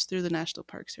specialist through the National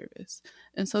Park Service.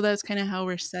 And so that's kind of how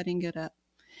we're setting it up.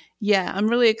 Yeah, I'm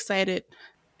really excited.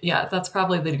 Yeah, that's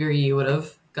probably the degree you would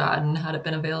have gotten had it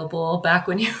been available back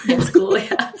when you were in Yeah. school.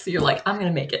 Yeah. So you're like, I'm going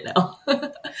to make it now.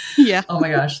 Yeah. Oh my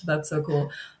gosh, that's so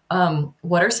cool.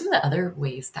 What are some of the other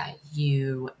ways that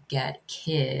you get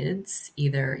kids,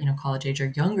 either college age or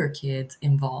younger kids,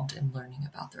 involved in learning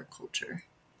about their culture?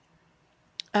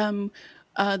 Um,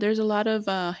 there's a lot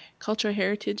of cultural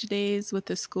heritage days with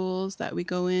the schools that we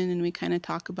go in and we kind of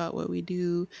talk about what we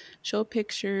do, show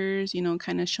pictures,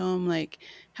 kind of show them like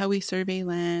how we survey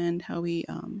land, how we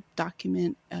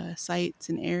document sites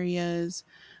and areas.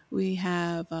 We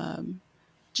have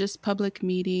just public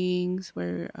meetings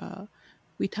where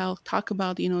we talk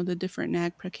about the different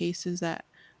NAGPRA cases that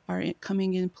are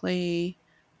coming in play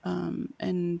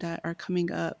and that are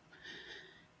coming up.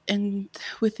 And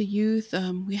with the youth,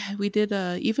 we did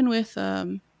even with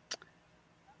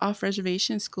off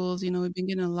reservation schools. We've been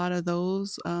getting a lot of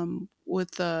those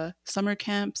with summer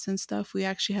camps and stuff. We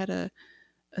actually had a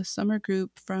summer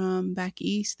group from back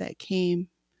east that came,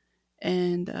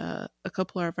 and a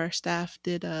couple of our staff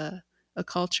did a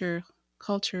culture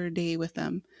day with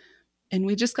them, and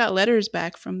we just got letters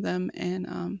back from them,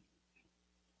 and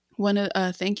one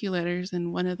of thank you letters,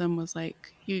 and one of them was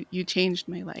like, "You changed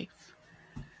my life."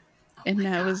 Oh And my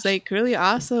that was gosh. like really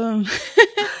awesome.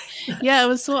 Yeah, it Yes.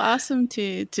 was so awesome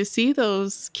to see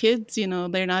those kids. They're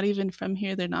not even from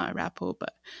here, they're not Arapaho,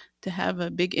 but to have a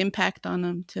big impact on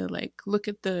them, to like look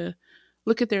at their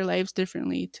lives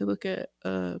differently, to look at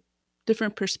a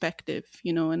different perspective.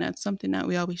 And that's something that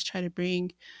we always try to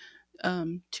bring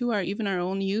to our even our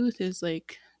own youth, is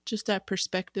like just that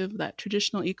perspective, that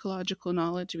traditional ecological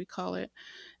knowledge we call it,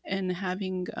 and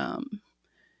having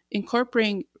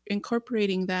incorporating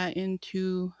that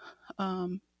into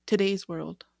today's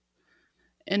world.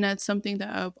 And that's something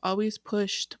that I've always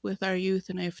pushed with our youth,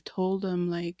 and I've told them,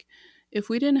 like, if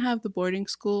we didn't have the boarding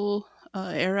school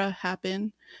era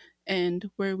happen, and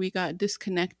where we got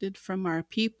disconnected from our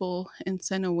people and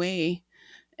sent away,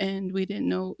 and we didn't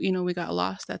know, we got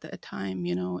lost at that time,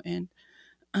 and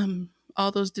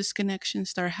all those disconnections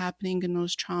start happening and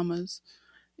those traumas.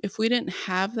 If we didn't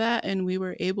have that and we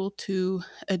were able to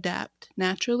adapt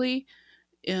naturally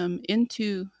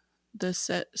into the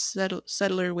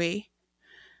settler way,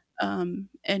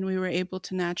 and we were able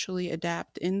to naturally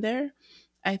adapt in there,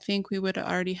 I think we would have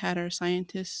already had our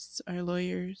scientists, our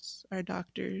lawyers, our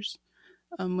doctors.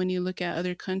 When you look at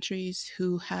other countries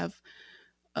who have,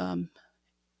 um,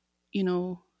 you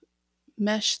know,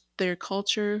 meshed their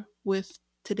culture with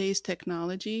today's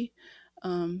technology,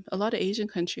 a lot of Asian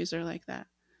countries are like that,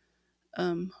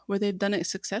 where they've done it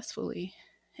successfully,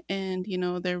 and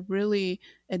they're really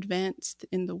advanced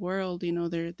in the world.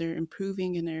 They're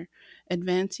improving, and they're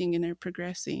advancing, and they're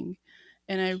progressing.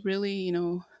 And I really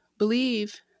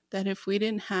believe that if we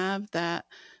didn't have that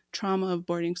trauma of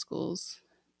boarding schools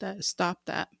that stopped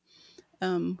that,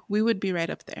 we would be right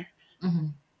up there. Hmm.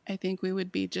 I think we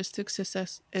would be just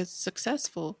as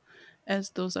successful as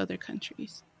those other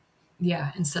countries.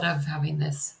 Yeah, instead of having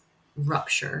this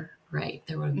rupture, right,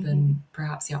 there would have Hmm. been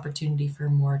perhaps the opportunity for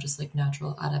more just like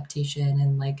natural adaptation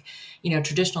and like,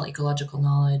 traditional ecological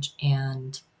knowledge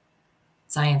and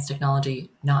science technology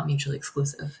not mutually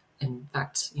exclusive. In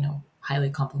fact,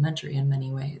 highly complementary in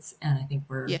many ways. And I think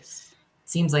we're Yes.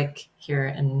 seems like here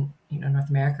in North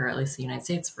America, or at least the United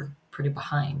States, we're pretty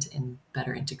behind in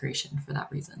better integration for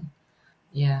that reason.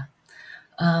 Yeah.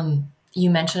 You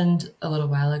mentioned a little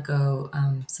while ago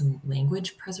some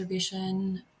language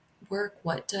preservation work.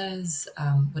 What does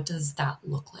that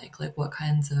look like? Like, what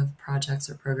kinds of projects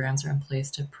or programs are in place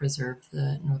to preserve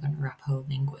the Northern Arapaho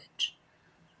language?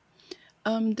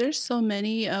 There's so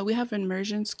many. We have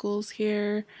immersion schools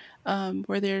here,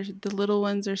 where the little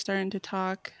ones are starting to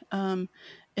talk, and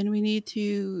we need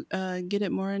to get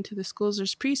it more into the schools.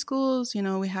 There's preschools,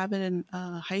 we have it in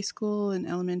high school and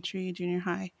elementary, junior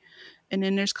high, and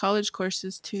then there's college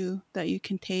courses too that you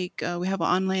can take. We have an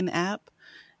online app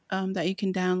that you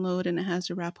can download, and it has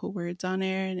the Arapaho words on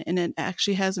there, and it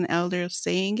actually has an elder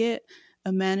saying it,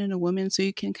 a man and a woman, so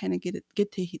you can kind of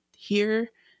get to hear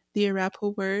the Arapaho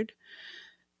word.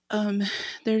 um,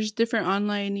 there's different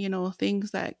online,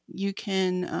 things that you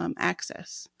can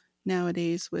access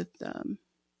nowadays with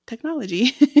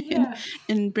technology, and, Yeah.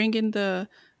 and bringing the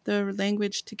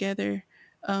language together.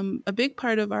 A big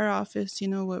part of our office,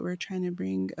 what we're trying to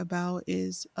bring about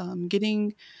is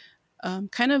getting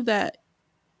kind of that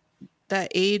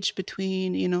age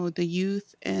between the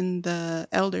youth and the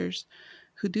elders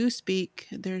who do speak.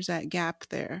 There's that gap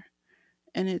there,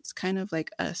 and it's kind of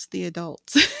like us, the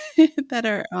adults, that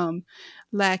are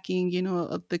lacking.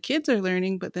 The kids are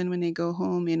learning, but then when they go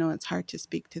home, it's hard to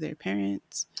speak to their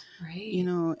parents, Right.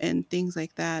 and things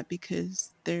like that,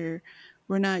 because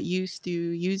we're not used to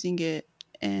using it.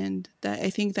 And that, I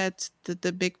think that's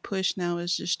the big push now,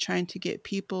 is just trying to get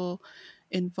people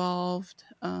involved,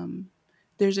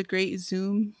 there's a great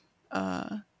Zoom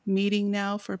meeting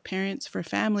now for parents, for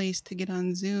families to get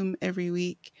on Zoom every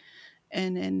week,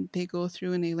 and they go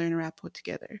through and they learn Arapaho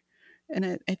together.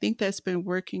 And I think that's been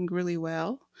working really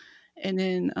well. And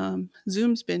then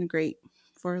Zoom's been great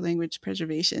for language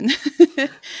preservation.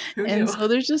 Who And knew? so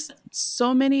there's just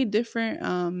so many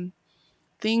different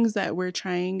things that we're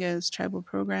trying as tribal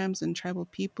programs and tribal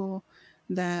people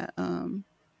that,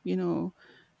 you know,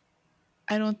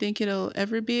 I don't think it'll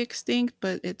ever be extinct,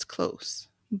 but it's close.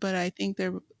 But I think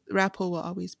the Rapo will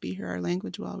always be here. Our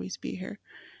language will always be here,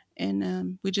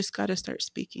 and we just got to start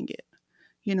speaking it.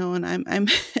 And I'm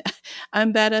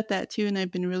I'm bad at that too, and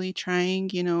I've been really trying.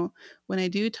 When I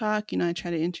do talk, I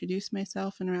try to introduce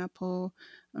myself in Rapo.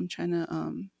 I'm trying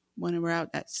to when we're out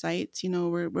at sites,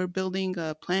 we're building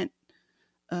uh,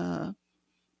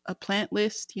 a plant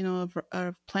list,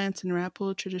 of plants in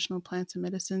Rapo, traditional plants and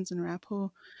medicines in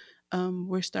Rapo.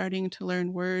 We're starting to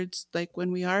learn words like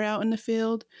when we are out in the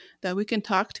field that we can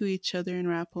talk to each other in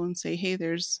Rapo and say, "Hey,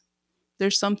 there's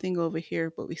something over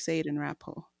here," but we say it in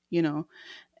Rapo.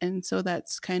 And so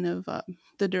that's kind of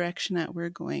the direction that we're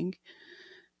going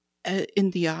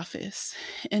in the office,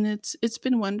 and it's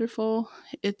been wonderful.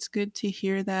 It's good to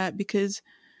hear that because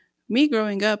me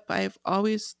growing up, I've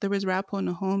always there was Rapo in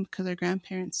the home because our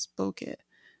grandparents spoke it.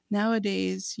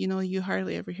 Nowadays, you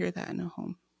hardly ever hear that in a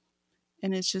home,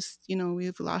 and it's just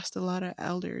we've lost a lot of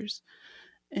elders,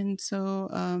 and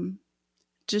so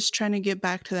just trying to get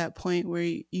back to that point where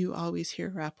you always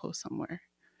hear Rapo somewhere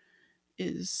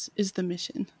is the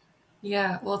mission.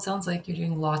 Yeah, well, it sounds like you're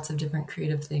doing lots of different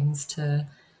creative things to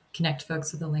connect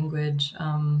folks with the language.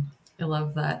 I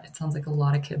love that. It sounds like a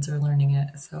lot of kids are learning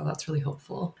it, so that's really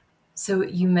hopeful. So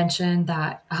you mentioned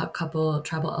that a couple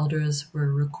tribal elders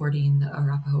were recording the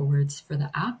Arapaho words for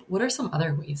the app. What are some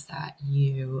other ways that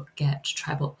you get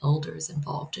tribal elders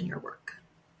involved in your work?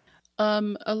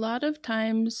 A lot of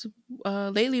times,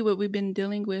 lately, what we've been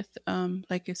dealing with,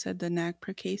 like I said, the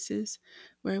NAGPRA cases,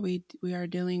 where we are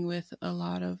dealing with a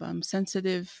lot of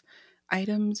sensitive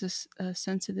items,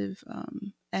 sensitive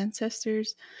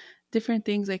ancestors, different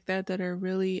things like that that are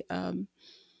really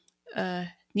uh,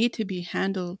 need to be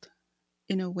handled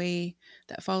in a way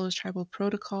that follows tribal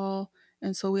protocol.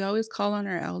 And so we always call on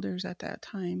our elders at that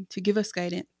time to give us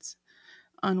guidance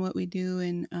on what we do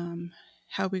and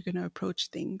how we're going to approach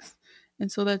things.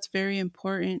 And so that's very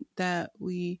important that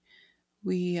we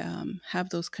have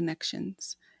those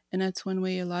connections. And that's one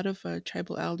way a lot of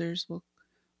tribal elders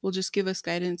will just give us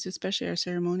guidance, especially our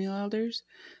ceremonial elders.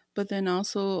 But then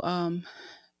also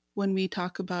when we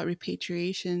talk about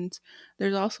repatriations,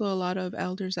 there's also a lot of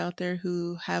elders out there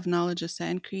who have knowledge of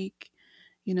Sand Creek.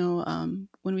 When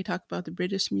we talk about the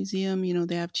British Museum,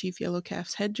 they have Chief Yellow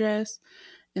Calf's headdress,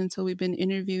 and so we've been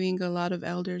interviewing a lot of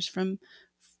elders from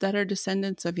that are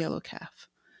descendants of Yellow Calf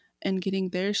and getting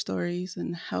their stories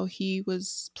and how he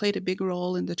was played a big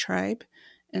role in the tribe.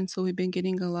 And so we've been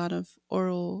getting a lot of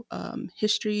oral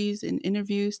histories and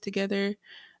interviews together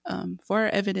for our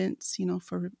evidence,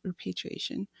 for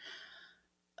repatriation.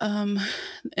 Um,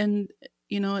 and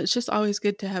it's just always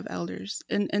good to have elders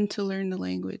and to learn the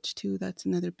language too. That's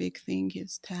another big thing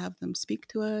is to have them speak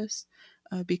to us,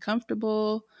 be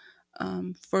comfortable,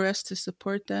 for us to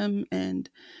support them, and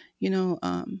you know,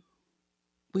 um,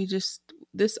 we just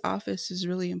this office is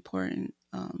really important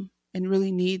and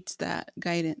really needs that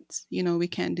guidance. We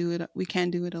can't do it. We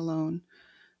can't do it alone.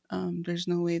 There's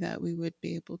no way that we would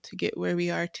be able to get where we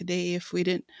are today if we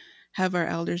didn't have our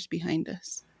elders behind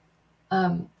us.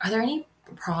 Are there any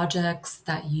projects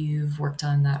that you've worked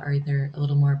on that are either a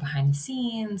little more behind the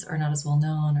scenes or not as well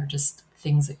known, or just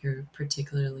things that you're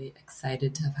particularly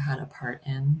excited to have had a part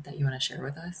in that you want to share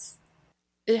with us?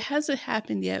 It hasn't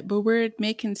happened yet, but we're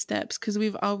making steps because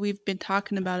we've been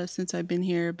talking about it since I've been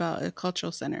here about a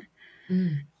cultural center.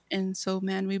 Mm. And so,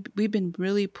 man, we've been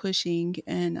really pushing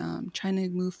and trying to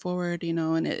move forward,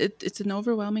 and it's an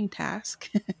overwhelming task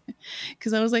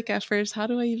because I was like, at first, how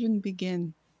do I even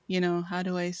begin? How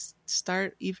do I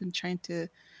start even trying to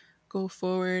go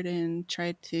forward and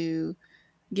try to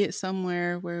get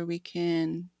somewhere where we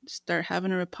can start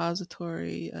having a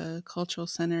repository, a cultural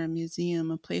center, a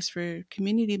museum, a place for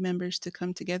community members to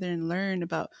come together and learn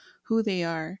about who they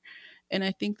are. And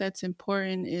I think that's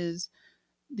important is,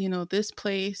 this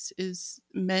place is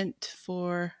meant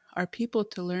for our people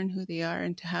to learn who they are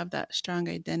and to have that strong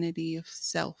identity of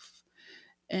self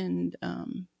and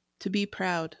to be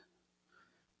proud.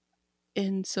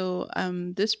 And so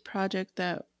this project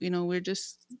that we're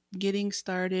just getting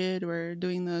started, we're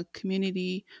doing the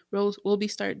community roles, we'll be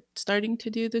starting to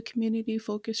do the community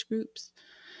focus groups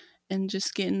and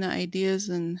just getting the ideas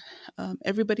and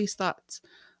everybody's thoughts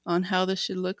on how this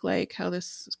should look like, how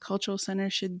this cultural center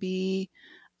should be,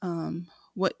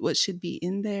 what should be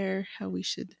in there, how we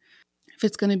should, if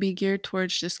it's going to be geared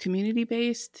towards just community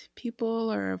based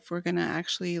people, or if we're going to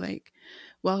actually like,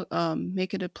 well,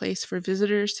 make it a place for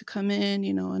visitors to come in,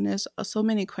 and there's so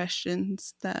many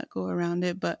questions that go around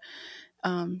it. But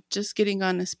just getting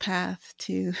on this path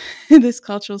to this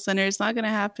cultural center, it's not going to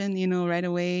happen, right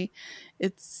away.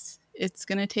 It's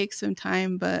going to take some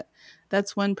time, but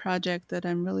that's one project that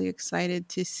I'm really excited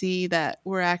to see that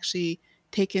we're actually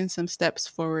taking some steps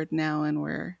forward now, and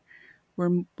we're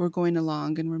going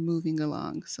along and we're moving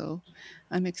along. So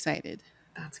I'm excited.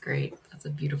 That's great. That's a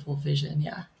beautiful vision.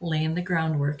 Yeah. Laying the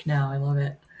groundwork now. I love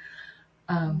it.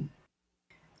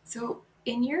 So,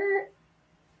 in your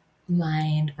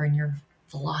mind or in your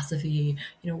philosophy,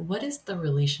 what is the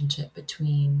relationship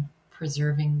between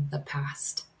preserving the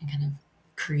past and kind of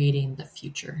creating the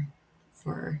future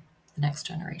for the next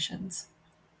generations?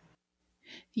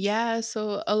 Yeah,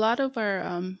 so a lot of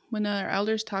our when our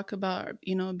elders talk about,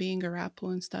 being a Arapaho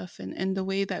and stuff, and the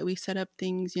way that we set up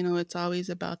things, it's always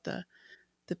about the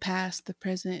past, the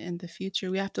present, and the future.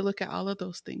 We have to look at all of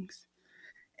those things.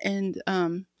 And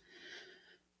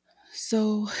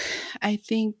so I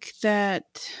think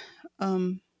that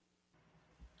um,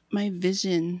 my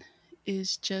vision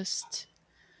is just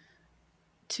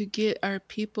to get our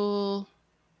people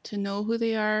to know who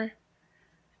they are,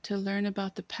 to learn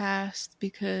about the past,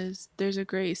 because there's a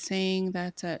great saying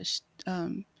that's at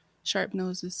Sharp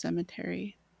Noses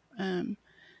Cemetery, um,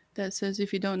 that says,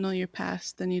 if you don't know your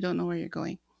past, then you don't know where you're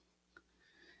going.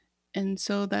 And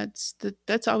so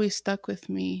that's always stuck with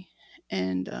me.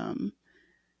 And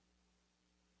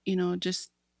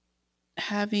just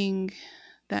having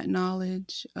that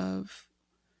knowledge of,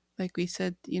 like we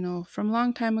said, from a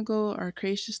long time ago, our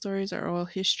creation stories, our oral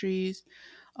histories,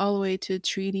 all the way to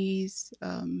treaties,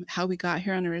 how we got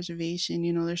here on a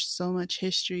reservation. There's so much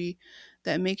history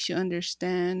that makes you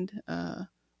understand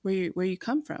where you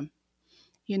come from.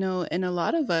 And a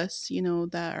lot of us,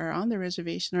 that are on the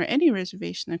reservation or any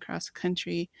reservation across the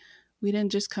country, we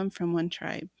didn't just come from one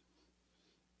tribe.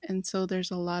 And so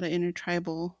there's a lot of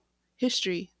intertribal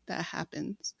history that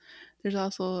happens. There's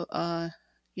also,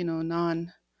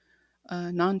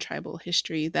 non-tribal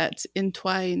history that's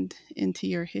entwined into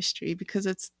your history,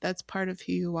 because that's part of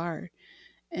who you are.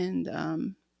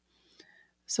 And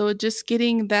so just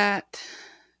getting that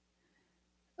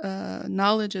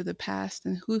knowledge of the past,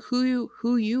 and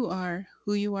who you are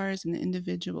as an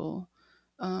individual,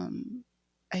 um,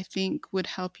 I think would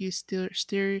help you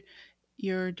steer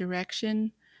your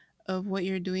direction of what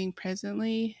you're doing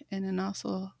presently, and then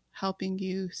also helping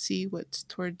you see what's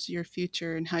towards your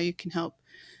future and how you can help,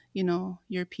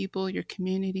 your people, your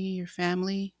community, your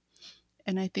family.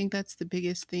 And I think that's the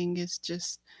biggest thing, is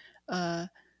just uh,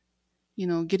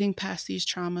 getting past these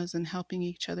traumas and helping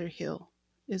each other heal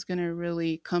is going to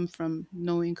really come from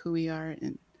knowing who we are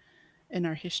in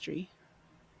our history.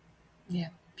 Yeah,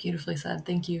 beautifully said.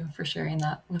 Thank you for sharing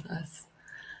that with us.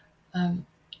 Um,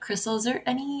 Crystal, is there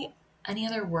any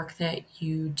other work that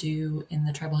you do in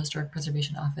the Tribal Historic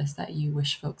Preservation Office that you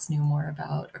wish folks knew more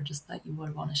about, or just that you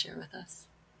would want to share with us?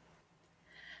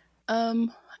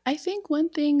 Um, I think one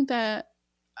thing that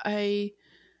I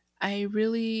I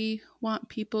really want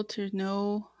people to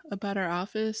know about our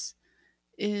office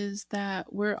is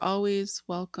that we're always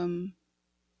welcoming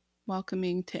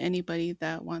to anybody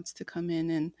that wants to come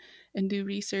in and do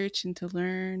research and to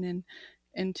learn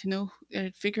and to know,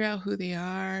 figure out who they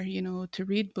are, to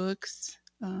read books.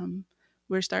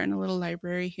 We're starting a little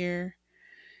library here,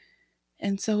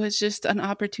 and so it's just an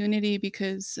opportunity,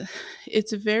 because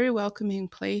it's a very welcoming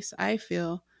place, I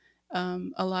feel.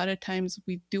 A lot of times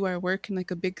we do our work in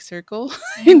like a big circle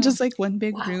in Yeah. just like one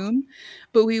big Wow. room,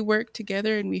 but we work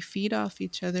together and we feed off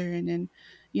each other. And then,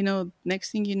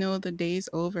 next thing you know, the day's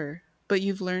over. But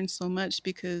you've learned so much,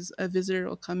 because a visitor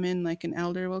will come in, like an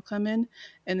elder will come in,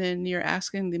 and then you're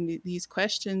asking them these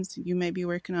questions. You might be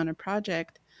working on a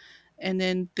project, and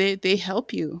then they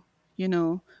help you, you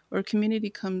know or community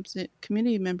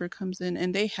member comes in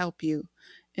and they help you,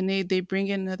 and they bring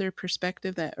in another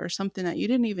perspective, that or something that you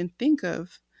didn't even think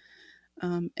of.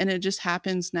 And it just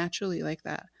happens naturally like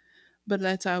that. But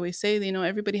that's I always say,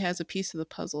 everybody has a piece of the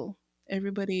puzzle.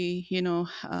 Everybody,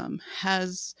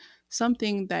 has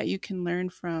something that you can learn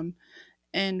from,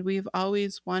 and we've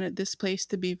always wanted this place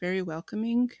to be very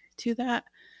welcoming to that,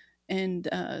 and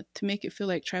to make it feel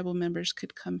like tribal members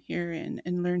could come here and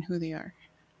learn who they are.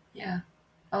 Yeah.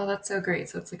 Oh, that's so great.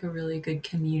 So it's like a really good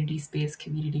community space,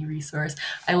 community resource.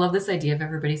 I love this idea of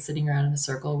everybody sitting around in a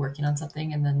circle working on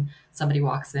something, and then somebody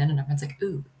walks in and everyone's like,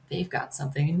 ooh, they've got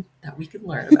something that we can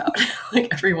learn about. Like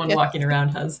everyone Yes. walking around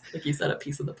has, like you said, a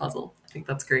piece of the puzzle. I think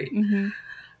that's great. Mm-hmm.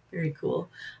 Very cool.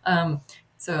 Um,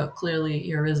 so clearly,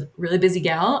 you're a really busy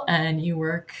gal, and you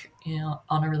work,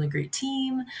 on a really great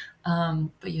team.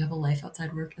 But you have a life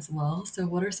outside work as well. So,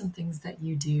 what are some things that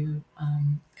you do,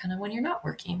 kind of when you're not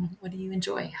working? What do you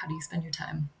enjoy? How do you spend your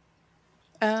time?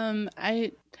 Um,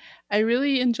 I I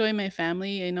really enjoy my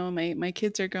family. I know my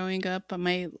kids are growing up, but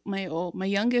my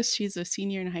youngest, she's a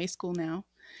senior in high school now.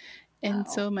 And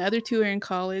Wow. so my other two are in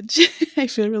college. I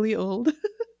feel really old.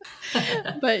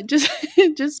 But just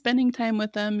just spending time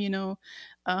with them,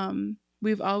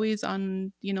 we've always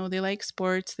on, they like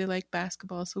sports, they like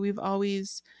basketball. So we've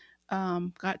always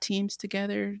got teams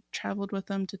together, traveled with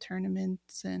them to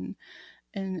tournaments and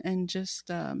just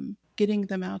getting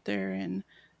them out there. And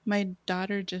my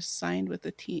daughter just signed with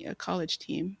a college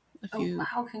team a Oh, few wow.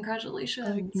 like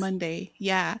Congratulations. Monday.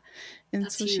 Yeah. And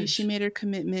That's so she huge. made her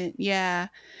commitment. Yeah.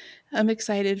 I'm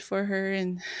excited for her,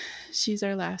 and she's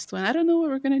our last one. I don't know what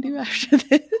we're gonna do after Oh,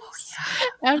 this.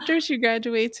 yeah. After she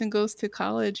graduates and goes to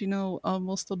college,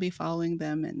 we'll still be following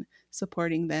them and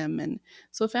supporting them, and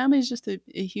so family is just a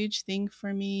huge thing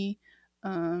for me.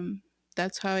 Um,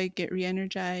 that's how I get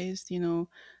re-energized.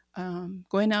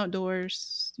 Going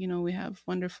outdoors. We have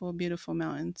wonderful, beautiful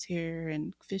mountains here,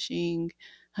 and fishing,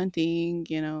 hunting.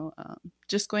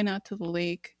 Just going out to the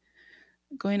lake,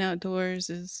 going outdoors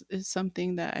is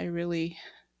something that I really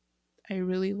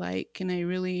like, and I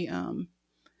really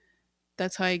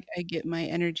that's how I get my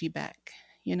energy back,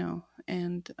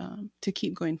 and to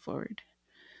keep going forward.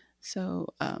 So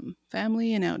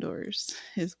family and outdoors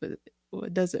is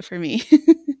what does it for me.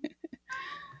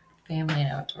 Family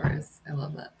and outdoors. I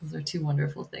love that. Those are two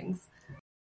wonderful things.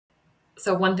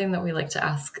 So, one thing that we like to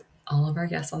ask all of our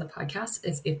guests on the podcast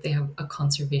is if they have a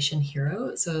conservation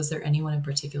hero. So, is there anyone in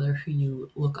particular who you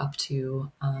look up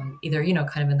to, either,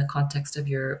 kind of in the context of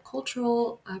your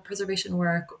cultural preservation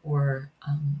work or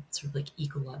sort of like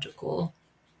ecological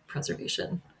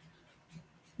preservation?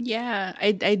 Yeah,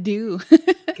 I do.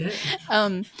 Good.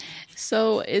 um,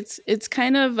 so it's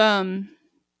kind of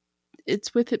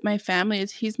it's with my family.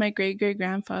 He's my great great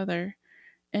grandfather,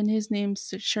 and his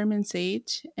name's Sherman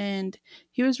Sage, and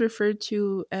he was referred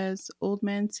to as Old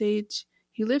Man Sage.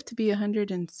 He lived to be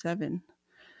 107.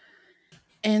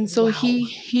 And so Wow.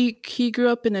 he grew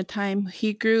up in a time,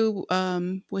 he grew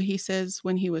what he says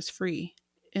when he was free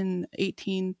in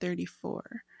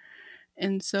 1834.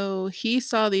 And so he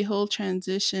saw the whole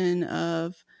transition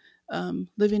of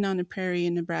living on the prairie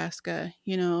in Nebraska,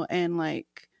 and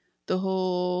like the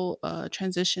whole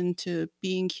transition to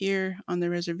being here on the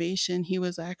reservation. He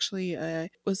was actually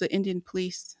was an Indian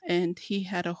police, and he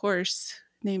had a horse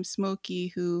named Smokey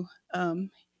who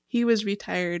he was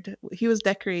retired. He was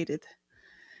decorated,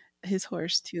 his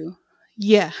horse too.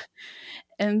 Yeah.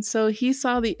 And so he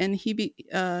saw and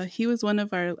he was one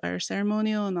of our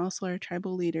ceremonial and also our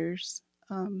tribal leaders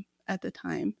at the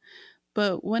time.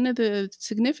 But one of the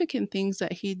significant things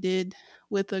that he did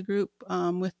with a group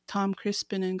with Tom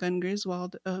Crispin and Gun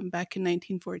Griswold back in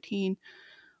 1914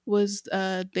 was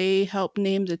they helped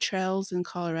name the trails in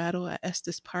Colorado at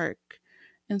Estes Park.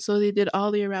 And so they did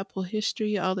all the Arapaho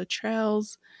history, all the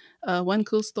trails. One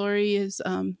cool story is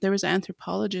there was an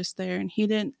anthropologist there, and he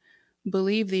didn't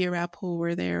believe the Arapaho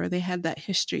were there or they had that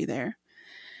history there.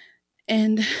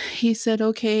 And he said,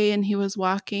 okay. And he was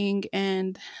walking,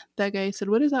 and that guy said,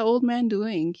 what is that old man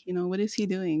doing? What is he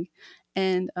doing?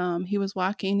 And he was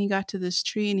walking, he got to this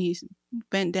tree, and he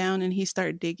bent down and he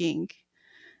started digging.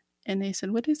 And they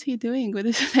said, what is he doing? What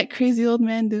is that crazy old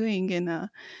man doing? And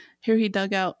here he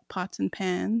dug out pots and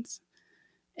pans.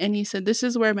 And he said, this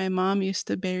is where my mom used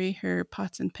to bury her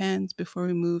pots and pans before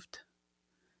we moved.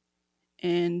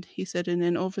 And he said, and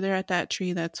then over there at that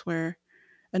tree, that's where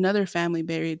another family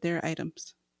buried their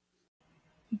items.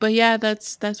 But yeah,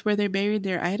 that's where they buried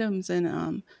their items.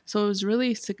 And so it was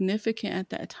really significant at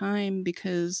that time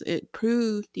because it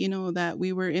proved, that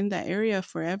we were in that area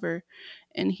forever.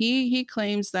 And he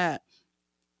claims that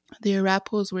the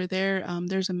Arapos were there.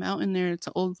 There's a mountain there. It's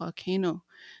an old volcano,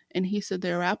 and he said the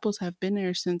Arapos have been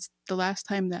there since the last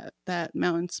time that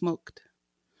mountain smoked,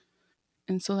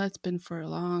 and so that's been for a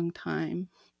long time.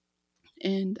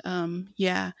 And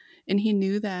yeah, and he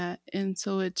knew that, and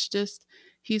so it's just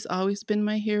he's always been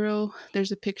my hero.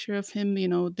 There's a picture of him,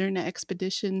 during the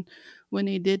expedition when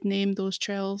they did name those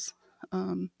trails.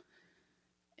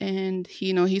 And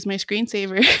he's my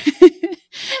screensaver.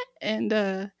 And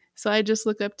so I just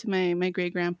look up to my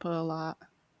great grandpa a lot.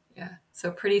 Yeah. So,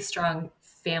 pretty strong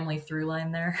family through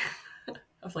line there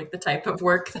of like the type of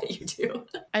work that you do.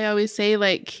 I always say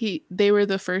like they were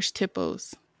the first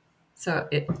tippos. So,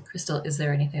 Crystal, is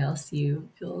there anything else you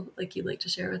feel like you'd like to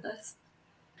share with us?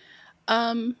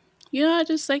 Um, I'd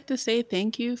just like to say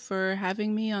thank you for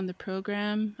having me on the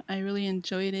program. I really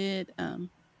enjoyed it.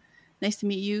 Nice to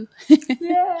meet you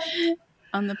Yeah,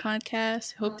 on the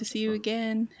podcast. Hope to see you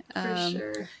again. for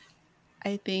sure.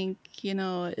 I think,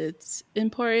 it's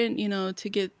important, to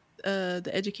get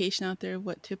the education out there of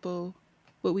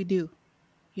what we do,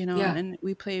 Yeah, and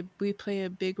we play a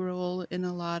big role in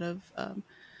a lot of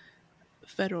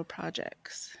federal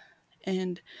projects.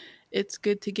 And it's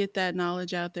good to get that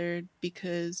knowledge out there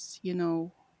because,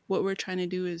 what we're trying to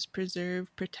do is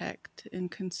preserve, protect, and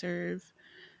conserve.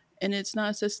 And it's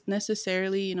not just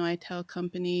necessarily, I tell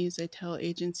companies, I tell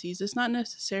agencies, it's not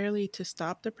necessarily to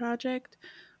stop the project,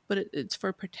 but it's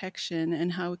for protection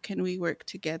and how can we work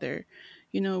together.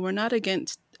 We're not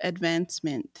against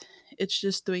advancement. It's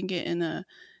just doing it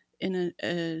in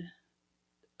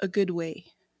a good way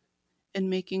and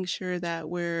making sure that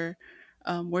we're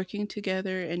working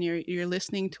together and you're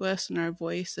listening to us and our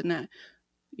voice and that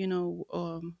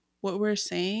what we're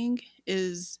saying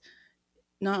is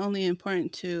not only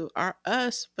important to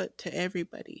us but to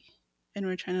everybody, and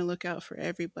we're trying to look out for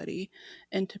everybody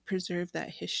and to preserve that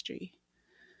history.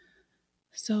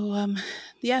 So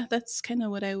yeah, that's kind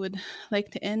of what I would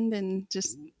like to end, and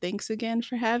just thanks again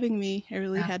for having me. I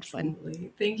really had fun.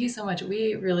 absolutely. Thank you so much.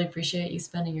 We really appreciate you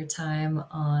spending your time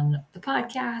on the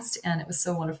podcast. And it was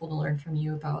so wonderful to learn from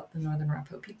you about the Northern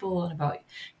Arapaho people and about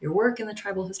your work in the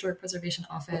Tribal Historic Preservation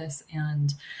Office.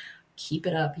 And keep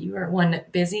it up. You are one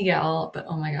busy gal, but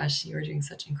oh my gosh, you are doing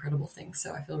such incredible things.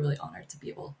 So I feel really honored to be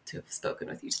able to have spoken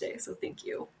with you today. So thank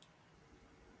you.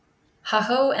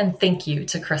 Ha-ho, and thank you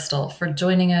to Crystal for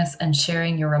joining us and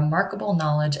sharing your remarkable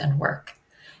knowledge and work.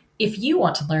 If you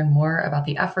want to learn more about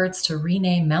the efforts to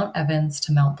rename Mount Evans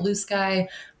to Mount Blue Sky,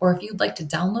 or if you'd like to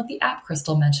download the app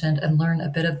Crystal mentioned and learn a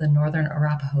bit of the Northern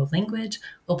Arapaho language,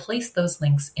 we'll place those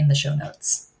links in the show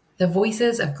notes. The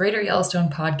Voices of Greater Yellowstone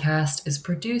podcast is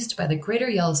produced by the Greater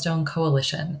Yellowstone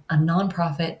Coalition, a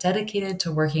nonprofit dedicated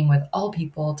to working with all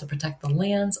people to protect the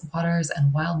lands, waters,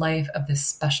 and wildlife of this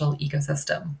special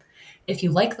ecosystem. If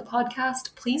you like the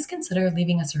podcast, please consider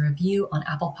leaving us a review on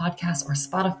Apple Podcasts or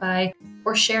Spotify,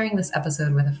 or sharing this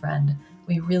episode with a friend.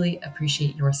 We really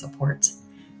appreciate your support.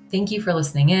 Thank you for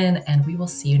listening in, and we will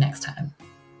see you next time.